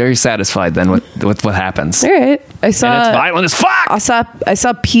be very satisfied then with what happens. All right. I saw. And it's violent as fuck. I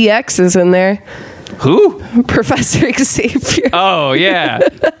saw PX is in there. Who? Professor Xavier. Oh yeah.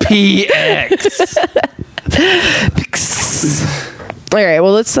 PX. All right.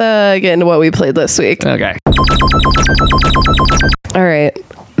 Well, let's get into what we played this week. Okay. All right.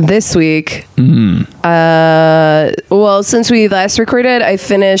 This week, well, since we last recorded, I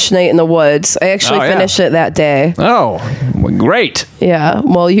finished Night in the Woods. I actually finished it that day. Oh, great. Yeah,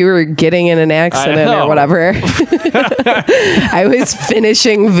 while you were getting in an accident or whatever. I was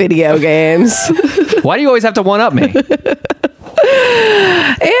finishing video games. Why do you always have to one-up me?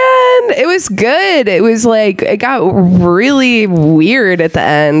 And it was good. It was like, it got really weird at the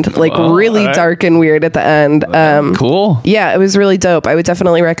end, like really dark and weird at the end. Cool. Yeah, it was really dope. I would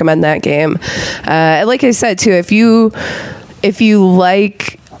definitely recommend that game. Like I said too, if you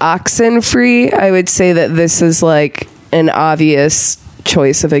like Oxenfree, I would say that this is like an obvious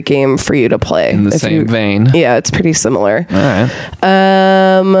choice of a game for you to play. In the same vein. Yeah, it's pretty similar. All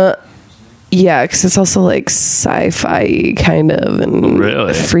right. Yeah, because it's also like sci-fi kind of and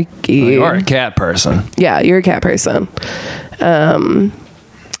really freaky. Well, you're a cat person. Yeah, you're a cat person. And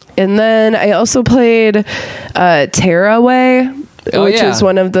then I also played Tearaway, which is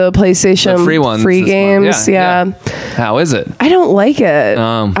one of the PlayStation free games. Yeah. How is it? I don't like it.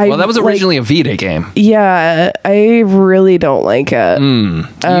 Well, that was originally a Vita game. Yeah, I really don't like it. You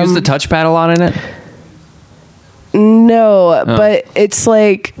use the touchpad a lot in it? No, but it's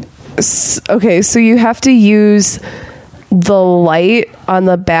like... Okay, so you have to use the light on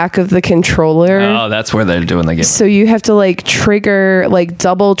the back of the controller. Oh, that's where they're doing the game. So you have to like trigger, like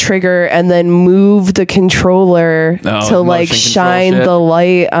double trigger, and then move the controller to like shine the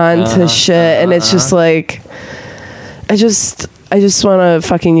light onto shit. And it's just like, I just want to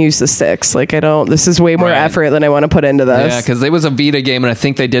fucking use the sticks. Like this is way more effort than I want to put into this. Yeah, because it was a Vita game, and I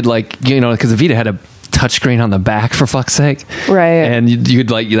think they did like, because the Vita had a touchscreen on the back, for fuck's sake. Right. And you'd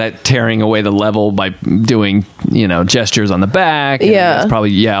like that tearing away the level by doing, gestures on the back. Yeah. It's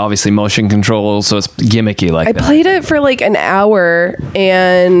probably, obviously motion control. So it's gimmicky like I that. played it for like an hour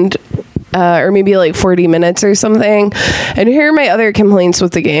and... or maybe like 40 minutes or something. And here are my other complaints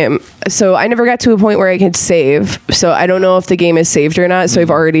with the game. So I never got to a point where I could save. So I don't know if the game is saved or not. So I've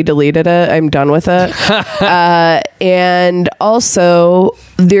already deleted it. I'm done with it. And also,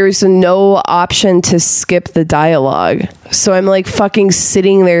 there's no option to skip the dialogue. So I'm like fucking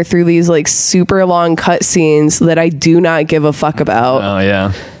sitting there through these like super long cutscenes that I do not give a fuck about. Oh,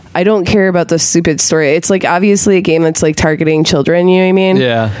 yeah. I don't care about the stupid story. It's like obviously a game that's like targeting children, you know what I mean?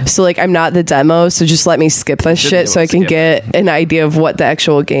 Yeah. So like I'm not the demo, so just let me skip this shit so I can get an idea of what the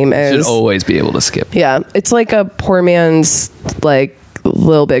actual game is. You should always be able to skip. Yeah. It's like a poor man's like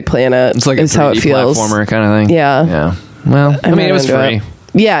Little Big Planet. It's like a 3D how it feels. platformer kind of thing. Yeah. Yeah. Well, I mean, it was free.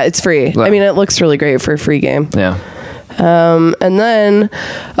 Yeah, it's free. Well, I mean, it looks really great for a free game. Yeah. And then,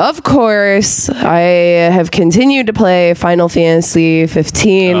 of course, I have continued to play Final Fantasy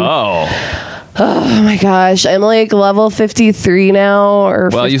 15. Oh my gosh, I'm like level 53 now, or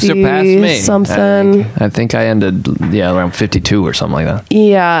well, 50 you surpassed me. Something. I think I ended around 52 or something like that.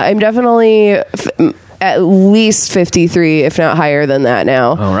 Yeah, I'm definitely at least 53, if not higher than that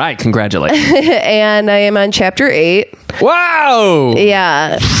now. All right, congratulations. And I am on chapter 8. Wow!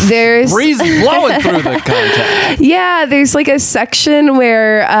 Yeah, there's breeze blowing through the content. Yeah, there's like a section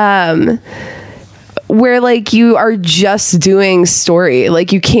where like you are just doing story,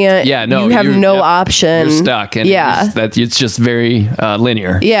 like you can't. Yeah, no, you have no option. You're stuck, and it's just very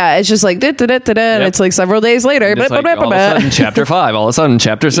linear. Yeah, it's just like and it's like several days later. All of a sudden, chapter 5. All of a sudden,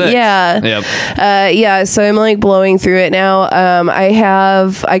 chapter 6. Yeah. Yep. Yeah. So I'm like blowing through it now.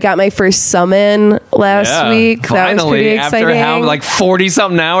 I got my first summon last week. Finally, that was pretty exciting. After how like 40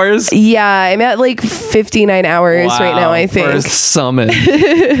 something hours. Yeah, I'm at like 59 hours right now. I think first summon.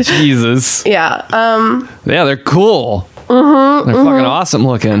 Jesus. Yeah. Yeah, they're cool. They're fucking awesome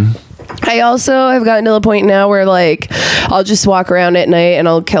looking. I also have gotten to the point now where like I'll just walk around at night and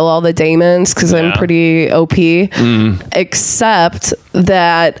I'll kill all the daemons because I'm pretty OP. Except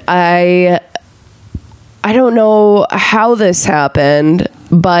that I don't know how this happened,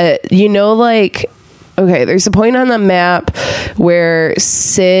 but like. Okay, there's a point on the map where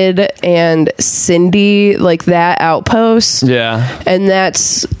Sid and Cindy, like that outpost. Yeah. And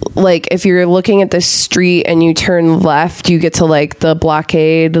that's like if you're looking at the street and you turn left, you get to like the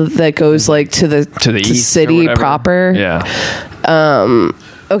blockade that goes like to the east city proper. Yeah.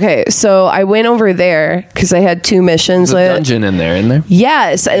 Okay, so I went over there because I had 2 missions. There's a dungeon in there, isn't there?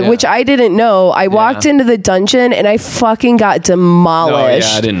 Yes, which I didn't know. I walked into the dungeon and I fucking got demolished.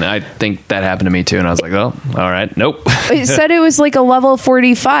 Oh, yeah, I didn't. I think that happened to me too, and I was like, oh, all right, nope. It said it was like a level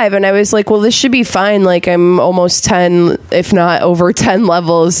 45, and I was like, well, this should be fine. Like I'm almost 10, if not over 10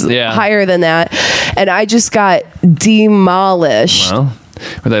 levels higher than that, and I just got demolished. Well,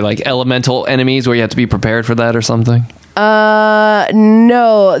 were they like elemental enemies where you have to be prepared for that or something?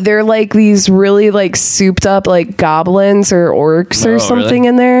 No, they're like these really like souped up like goblins or orcs or something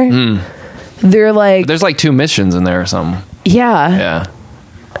in there. They're like, there's like 2 missions in there or something. Yeah.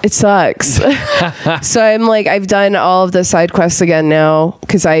 It sucks. So I'm like, I've done all of the side quests again now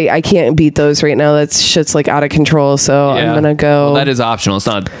because I can't beat those right now. That shit's like out of control. So I'm gonna go. Well, that is optional. It's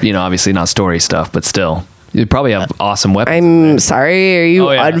not, obviously not story stuff, but still. You probably have awesome weapons. I'm sorry. Are you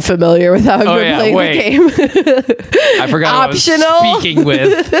unfamiliar with how I've been playing the game? I forgot Optional. Who I was speaking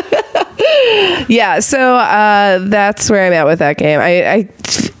with. Yeah, so that's where I'm at with that game.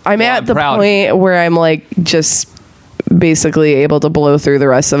 I'm at the point where I'm like just basically able to blow through the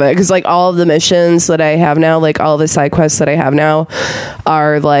rest of it because like all of the missions that I have now, like all the side quests that I have now,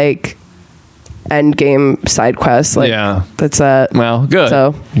 are like end game side quests. Like, that's it. Well, good.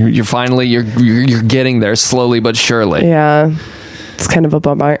 So you're finally you're getting there slowly but surely. Yeah, it's kind of a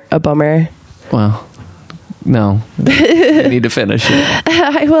bummer. Well, no, you need to finish it.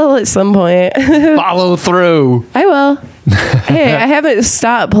 I will at some point. Follow through. I will. Hey, I haven't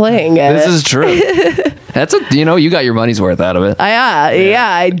stopped playing it. This is true. That's you got your money's worth out of it.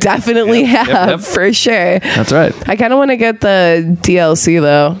 I definitely have for sure. That's right. I kind of want to get the DLC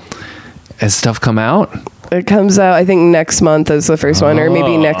though. Has stuff come out? It comes out, I think, next month is the first one, or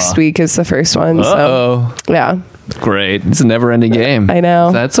maybe next week is the first one. So, yeah. Great. It's a never-ending game. I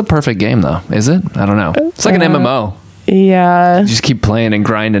know. That's a perfect game, though. Is it? I don't know. It's like an MMO. Yeah. You just keep playing and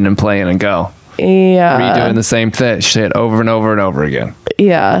grinding and playing and go. Yeah. Redoing the same shit over and over and over again.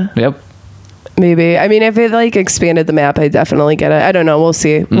 Yeah. Yep. Maybe. I mean, if it like expanded the map, I'd definitely get it. I don't know. We'll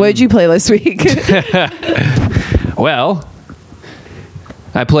see. What did you play this week? Well...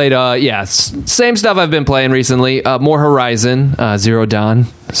 I played, same stuff I've been playing recently. More Horizon, Zero Dawn,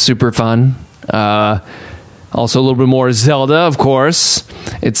 super fun. Also a little bit more Zelda, of course.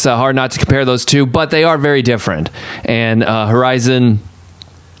 It's hard not to compare those two, but they are very different. And Horizon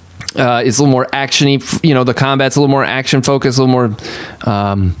is a little more action-y. The combat's a little more action-focused, a little more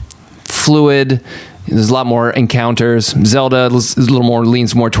fluid. There's a lot more encounters. Zelda is a little more,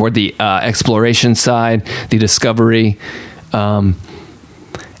 leans more toward the exploration side, the discovery.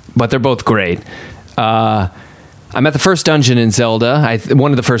 But they're both great. I'm at the first dungeon in Zelda.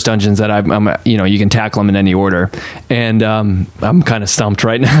 One of the first dungeons that I'm you can tackle them in any order. And I'm kind of stumped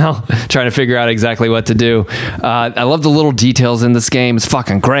right now, trying to figure out exactly what to do. I love the little details in this game. It's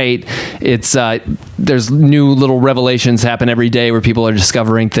fucking great. It's there's new little revelations happen every day where people are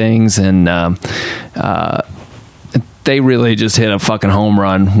discovering things, and they really just hit a fucking home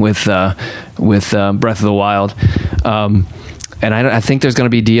run with Breath of the Wild. And I think there's going to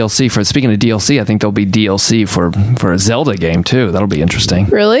be DLC for. Speaking of DLC, I think there'll be DLC for a Zelda game too. That'll be interesting.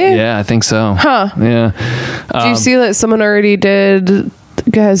 Really? Yeah, I think so. Huh? Yeah. Do you see that someone already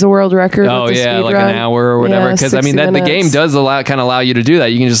has a world record? Oh with the yeah, speed like run? an hour or whatever. Because the game does allow you to do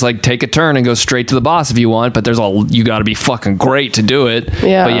that. You can just like take a turn and go straight to the boss if you want. But you got to be fucking great to do it.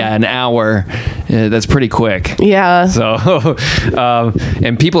 Yeah. But yeah, an hour. That's pretty quick. Yeah. So,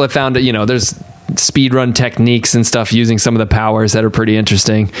 and people have found there's speedrun techniques and stuff using some of the powers that are pretty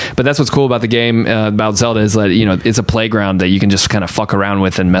interesting. But that's what's cool about the game, about Zelda, is that it's a playground that you can just kind of fuck around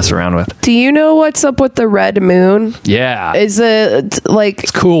with and mess around with. Do you know what's up with the red moon? Yeah. Is it like...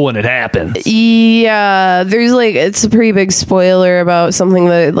 It's cool when it happens. Yeah. There's it's a pretty big spoiler about something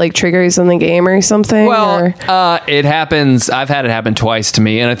that like triggers in the game or something. Well, it happens. I've had it happen twice to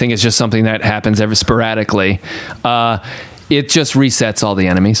me, and I think it's just something that happens every sporadically. It just resets all the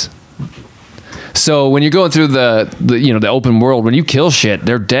enemies. So when you're going through the open world, when you kill shit,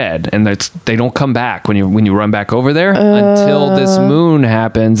 they're dead, and they don't come back when you run back over there until this moon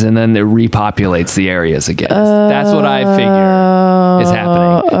happens, and then it repopulates the areas again. That's what I figure is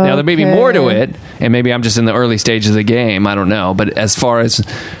happening. Now there may be more to it, and maybe I'm just in the early stages of the game. I don't know, but as far as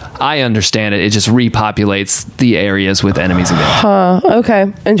I understand it, it just repopulates the areas with enemies again. Huh.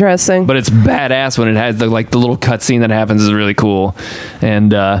 Okay. Interesting. But it's badass when it has the little cutscene that happens is really cool,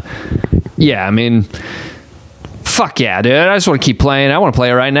 and. Yeah, I mean, fuck yeah, dude. I just want to keep playing. I want to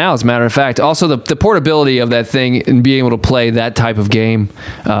play it right now, as a matter of fact. Also, the portability of that thing and being able to play that type of game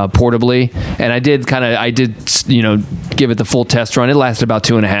portably. And I did give it the full test run. It lasted about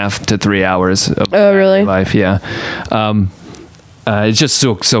 2.5 to 3 hours of really? life. Yeah. It's just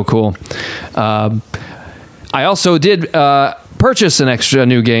so cool. I also did purchase an extra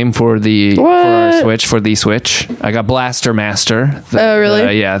new game for our Switch, for the Switch. I got Blaster Master. Oh,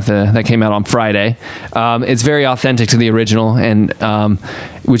 really? That came out on Friday. It's very authentic to the original, and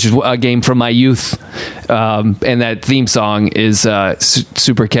which is a game from my youth. And that theme song is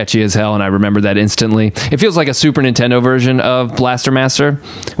super catchy as hell, and I remember that instantly. It feels like a Super Nintendo version of Blaster Master,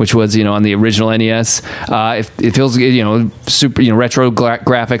 which was on the original NES. It feels super retro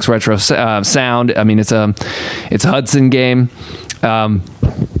graphics, retro sound. I mean, it's a Hudson game.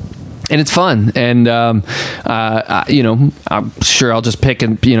 And it's fun, and I'm sure I'll just pick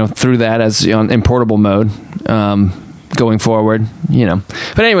through that as in portable mode going forward.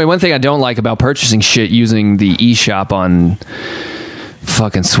 But anyway, one thing I don't like about purchasing shit using the eShop on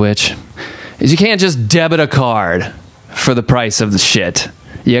fucking Switch is you can't just debit a card for the price of the shit.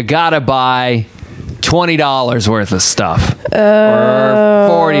 You gotta buy $20 worth of stuff, or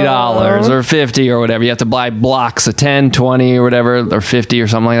 $40 or $50 or whatever. You have to buy blocks of 10, 20 or whatever, or 50 or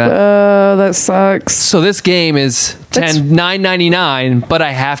something like that. That sucks. So this game is $9.99, but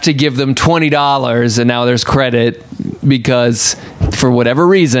I have to give them $20, and now there's credit because for whatever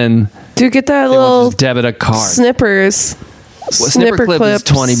reason, dude, get that little just debit a card. Snippers. Snipper clip is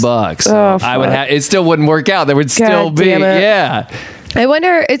 $20. Oh, I would have. It still wouldn't work out. There would still be. Yeah. I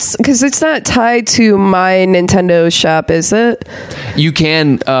wonder, it's because it's not tied to my Nintendo shop, is it? You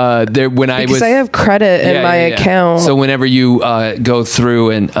can because I have credit in my account. So whenever you go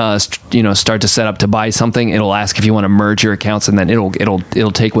through and start to set up to buy something, it'll ask if you want to merge your accounts, and then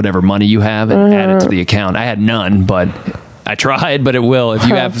it'll take whatever money you have and add it to the account. I had none, but I tried, but it will if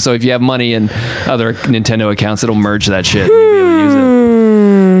you have. So if you have money in other Nintendo accounts, it'll merge that shit. And you'll be able to use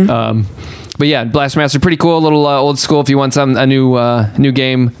it. But yeah, Blaster Master, pretty cool. A little old school if you want a new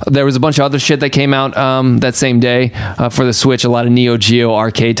game. There was a bunch of other shit that came out that same day for the Switch. A lot of Neo Geo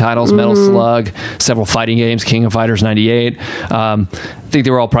arcade titles, Metal Slug, several fighting games, King of Fighters 98. I think they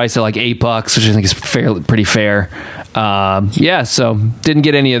were all priced at like $8, which I think is pretty fair. So didn't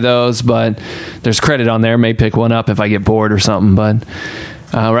get any of those, but there's credit on there. May pick one up if I get bored or something. But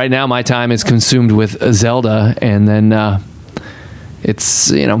Right now, my time is consumed with Zelda, and then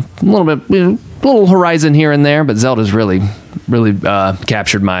it's a little Horizon here and there, but Zelda's really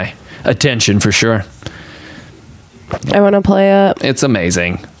captured my attention for sure. I want to play it. It's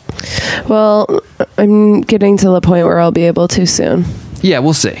amazing. Well, I'm getting to the point where I'll be able to soon. Yeah,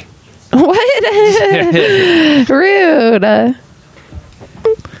 we'll see. What? Rude.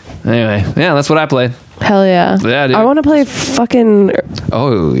 Anyway, yeah, that's what I played. Hell yeah. Yeah, dude. I want to play fucking...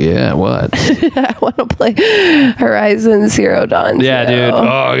 Oh, yeah, what? I want to play Horizon Zero Dawn. Yeah, too. dude.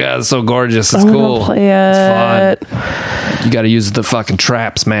 Oh, God, it's so gorgeous. It's I cool. Play it. It's fun. You got to use the fucking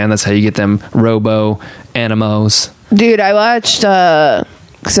traps, man. That's how you get them robo-animos. Dude, I watched...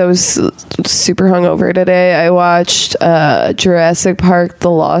 because I was super hungover today. I watched Jurassic Park: The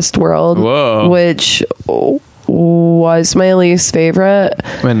Lost World. Whoa. Which was my least favorite.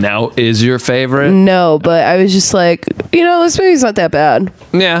 And now is your favorite? No, but I was just like, this movie's not that bad.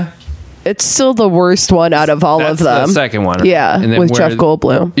 Yeah. It's still the worst one out of all of them. That's the second one. Yeah, and with Jeff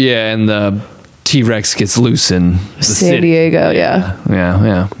Goldblum. Yeah, and the T-Rex gets loose in the San city. Diego, yeah.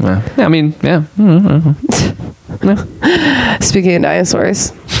 Yeah. I mean, yeah. Speaking of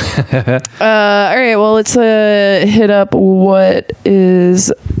dinosaurs. All right, well, let's hit up what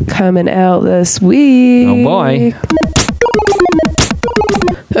is coming out this week. Oh, boy.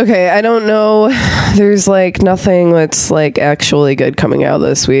 Okay, I don't know. There's nothing that's actually good coming out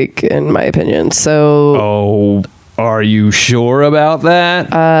this week, in my opinion. So, oh, are you sure about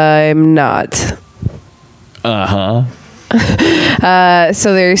that? I'm not. Uh-huh.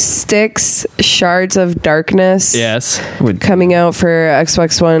 So there's Styx, Shards of Darkness. Yes. Coming out for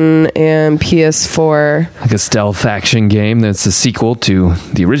Xbox One and PS4. Like a stealth action game that's a sequel to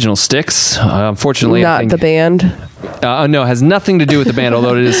the original Styx. Unfortunately, not the band. No, it has nothing to do with the band,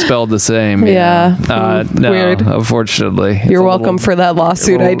 although it is spelled the same. Yeah. No, weird. Unfortunately. You're welcome for that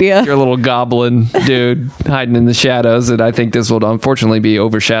lawsuit idea. You're a little goblin dude hiding in the shadows, and I think this will unfortunately be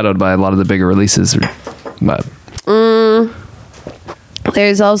overshadowed by a lot of the bigger releases. But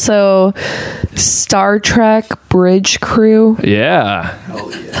there's also Star Trek Bridge Crew. Yeah.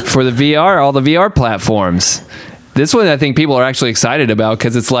 For the VR, all the VR platforms. This one I think people are actually excited about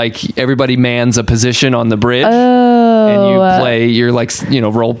because it's like everybody mans a position on the bridge. And you play, you're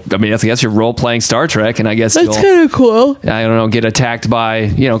role. I mean, I guess you're role playing Star Trek, and I guess that's kind of cool. I don't know, get attacked by,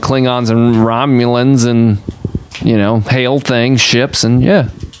 Klingons and Romulans and, hail things, ships, and yeah.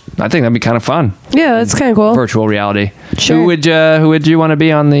 I think that'd be kind of fun. Yeah, that's kind of cool. Virtual reality. Sure. Who would you want to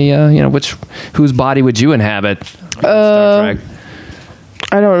be on the whose body would you inhabit? Star Trek.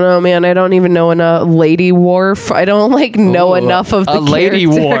 I don't know, man. I don't even know enough. Lady Worf. I don't know enough of the Lady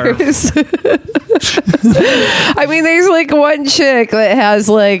characters. I mean, there's one chick that has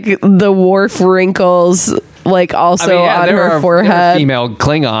the Worf wrinkles. Also on her forehead. There are female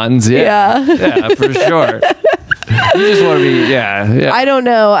Klingons. Yeah, for sure. You just want to be, yeah. I don't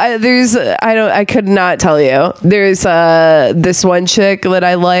know. I could not tell you. There's this one chick that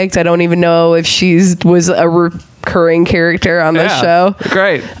I liked. I don't even know if was a recurring character on the show.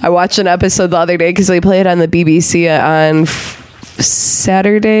 Great. I watched an episode the other day because they play it on the BBC on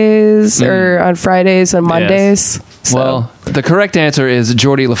Saturdays or on Fridays and Mondays. Yes. So. Well, the correct answer is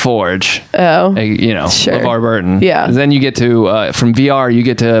Geordie LaForge. Oh. Sure. LeVar Burton. Yeah. And then you get to, from VR, you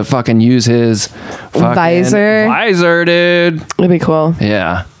get to fucking use his visor. Visor, dude. It'd be cool.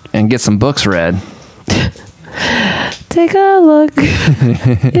 Yeah. And get some books read. Take a look.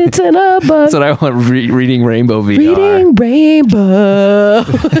 It's in a book. That's what I want. Reading Rainbow VR. Reading Rainbow.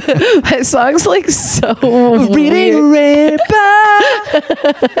 That song's so Reading Rainbow.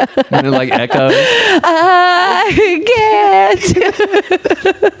 And it echoes. I get.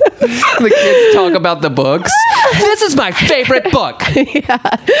 The kids talk about the books. This is my favorite book. Yeah.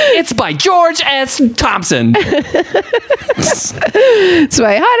 It's by George S. Thompson. It's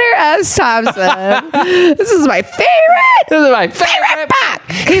by Hunter S. Thompson. This is my favorite. This is my favorite book.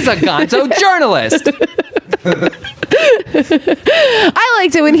 He's a gonzo journalist. I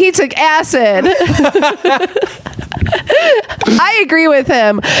liked it when he took acid. I agree with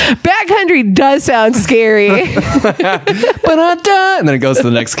him. Backcountry does sound scary. And then it goes to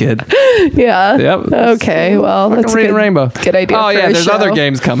the next kid. Yeah. Yep. Okay. Well, that's Reading Rainbow. Good idea. Oh yeah, there's show. other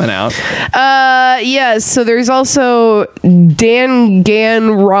games coming out. Yes. So there's also Danganronpa.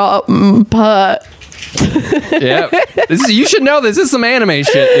 Yeah, you should know this. This is some anime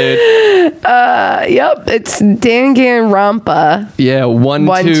shit, dude. Yep, it's Danganronpa. Yeah, 1,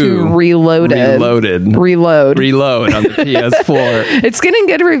 2 Reloaded Reload on the PS4. It's getting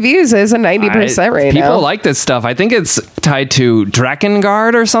good reviews. It's a 90% right now. People like this stuff. I think it's tied to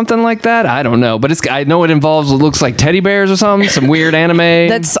Drakengard or something like that. I don't know, but I know it looks like teddy bears or something, some weird anime.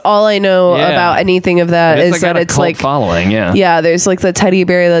 That's all I know about anything of that, is that it's like following. Yeah, there's like the teddy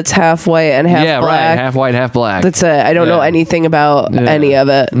bear that's half white and half black. Right, half white, half black. That's it. I don't know anything about any of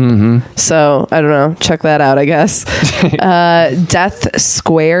it. Mm-hmm. So I don't know. Check that out, I guess. Death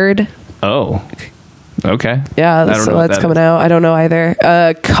Squared. Oh, okay. Yeah, that's coming out. I don't know either.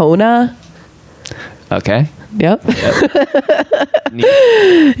 Kona. Okay. Yep.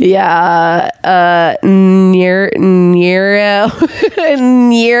 Yeah.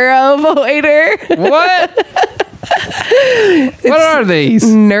 Neurovoider. What? What are these?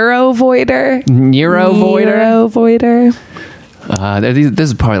 Neurovoider. Neurovoider. This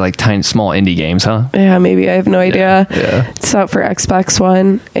is probably like tiny, small indie games, huh? Yeah, maybe. I have no idea. Yeah. It's out for Xbox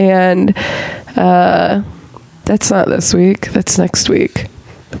One, and that's not this week. That's next week.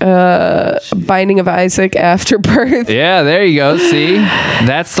 Binding of Isaac Afterbirth. Yeah, there you go. See,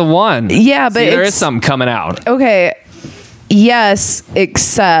 that's the one. Yeah, but there is something coming out. Okay. Yes,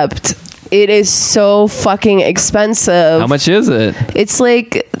 except it is so fucking expensive. How much is it? It's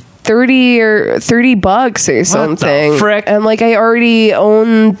like $30 or something. What the frick? And like, I already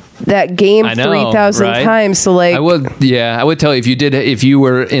own that game 3,000 times. So like, I would tell you, if you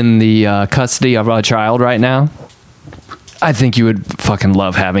were in the custody of a child right now, I think you would fucking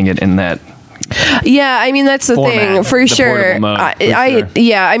love having it in that. Yeah, I mean, that's the thing for sure.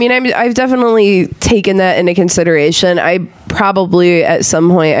 Yeah, I mean, I've definitely taken that into consideration. I probably at some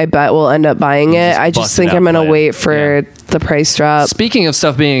point, I bet will end up buying it. I just think I'm gonna wait for the price drop. Speaking of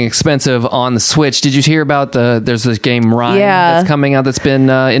stuff being expensive on the Switch, did you hear about there's this game Rhyme that's coming out that's been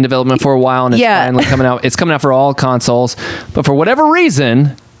in development for a while, and it's finally coming out. It's coming out for all consoles, but for whatever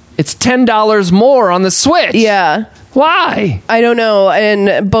reason, it's $10 more on the Switch. Yeah. Why? I don't know.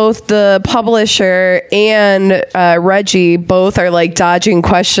 And both the publisher and Reggie both are like dodging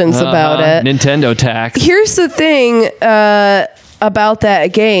questions about it. Nintendo tax. Here's the thing about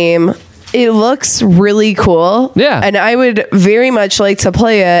that game. It looks really cool. Yeah. And I would very much like to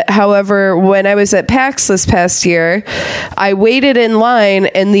play it. However, when I was at PAX this past year, I waited in line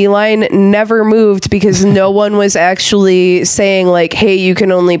and the line never moved because no one was actually saying like, hey, you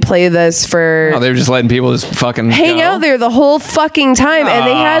can only play this for... Oh, they were just letting people just fucking hang out there the whole fucking time. And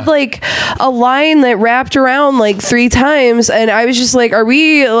they had like a line that wrapped around like 3 times. And I was just like, are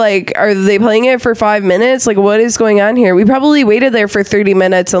they playing it for 5 minutes? Like, what is going on here? We probably waited there for 30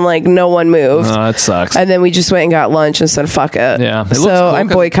 minutes and like no one moved. Oh, that sucks. And then we just went and got lunch and said, fuck it. Yeah. So cool, I'm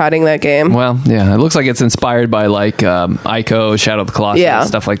boycotting that game. Well, yeah. It looks like it's inspired by like Ico, Shadow of the Colossus,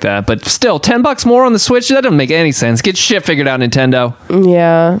 stuff like that. But still, $10 more on the Switch? That doesn't make any sense. Get shit figured out, Nintendo.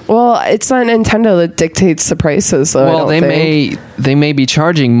 Yeah. Well, it's not Nintendo that dictates the prices, though. Well, they may be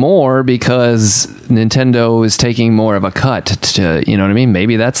charging more because Nintendo is taking more of a cut to, you know what I mean?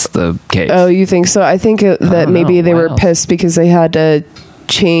 Maybe that's the case. Oh, you think so? I think that maybe they were pissed because they had to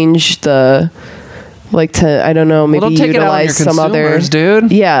change the I don't know, maybe take utilize some other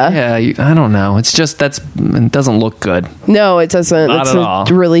dude. Yeah, I don't know. It's just it doesn't look good. No, it doesn't. Not it's at a all.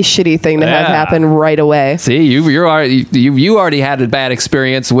 really shitty thing to have happen right away. See, you already had a bad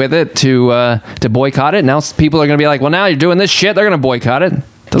experience with it to boycott it. Now people are going to be like, well, now you're doing this shit. They're going to boycott it.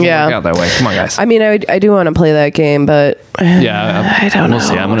 Doesn't work out that way. Come on, guys. I mean, I do want to play that game, but I don't know. We'll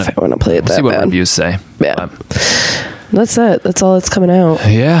see. I want to play it. We'll see what reviews say. Yeah. That's it. That's all that's coming out.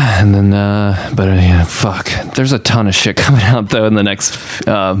 Yeah, and then, fuck. There's a ton of shit coming out, though, in the next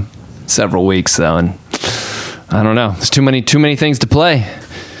several weeks, though, and I don't know. There's too many things to play.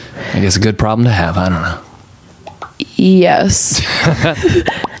 I guess a good problem to have. I don't know. Yes.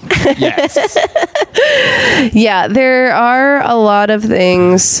 Yes. Yeah, there are a lot of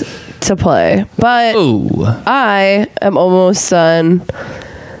things to play, but I am almost done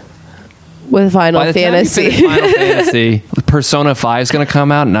with Final Fantasy. Final Fantasy, Persona 5 is going to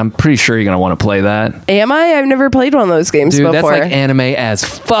come out, and I'm pretty sure you're going to want to play that. Am I? I've never played one of those games before. That's like anime as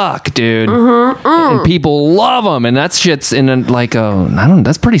fuck, dude. And people love them, and that shit's in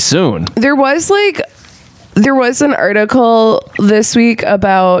that's pretty soon. There was an article this week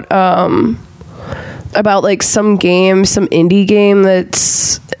about like some indie game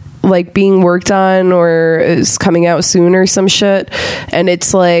that's like being worked on or is coming out soon or some shit, and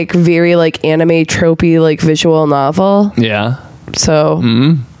it's like very like anime tropey like visual novel. Yeah. So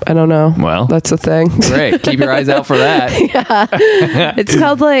I don't know. Well, that's a thing. Great. Keep your eyes out for that. Yeah. It's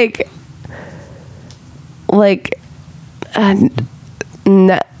called Neko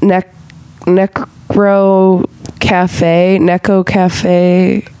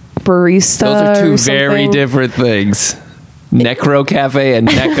Cafe Barista. Those are two very different things. Necro Cafe and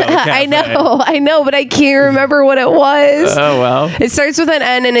Necco Cafe. I know, but I can't remember what it was. Oh, well. It starts with an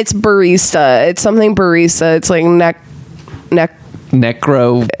N and it's barista. It's something barista. It's like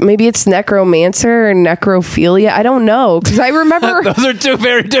Necro. Maybe it's necromancer or necrophilia. I don't know, because I remember those are two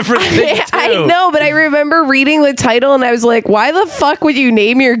very different things. I know, but I remember reading the title and I was like, "Why the fuck would you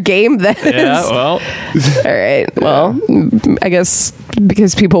name your game this?" Yeah, well, all right. Well, I guess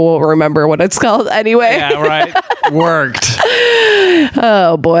because people won't remember what it's called anyway. Yeah, right. Worked.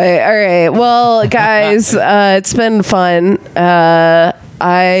 Oh boy. All right. Well, guys, it's been fun.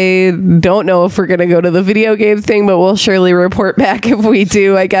 I don't know if we're going to go to the video game thing, but we'll surely report back if we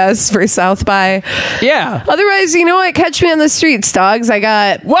do, I guess, for South by. Yeah. Otherwise, you know what? Catch me on the streets, dogs. I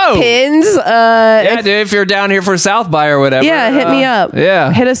got pins. Yeah, dude, if you're down here for South by or whatever. Yeah, hit me up.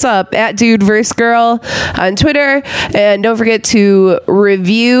 Yeah. Hit us up at Dude vs. Girl on Twitter. And don't forget to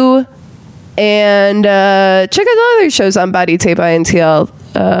review and check out the other shows on Body Tape INTL.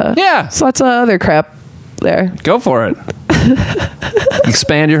 Yeah. So lots of other crap there. Go for it.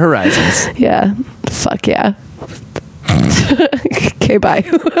 Expand your horizons. Yeah. Fuck yeah. Okay, bye.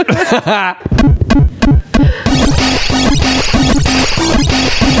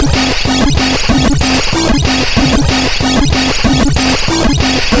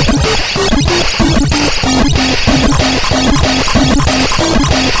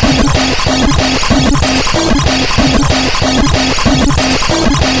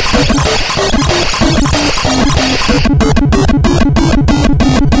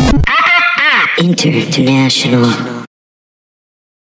 International.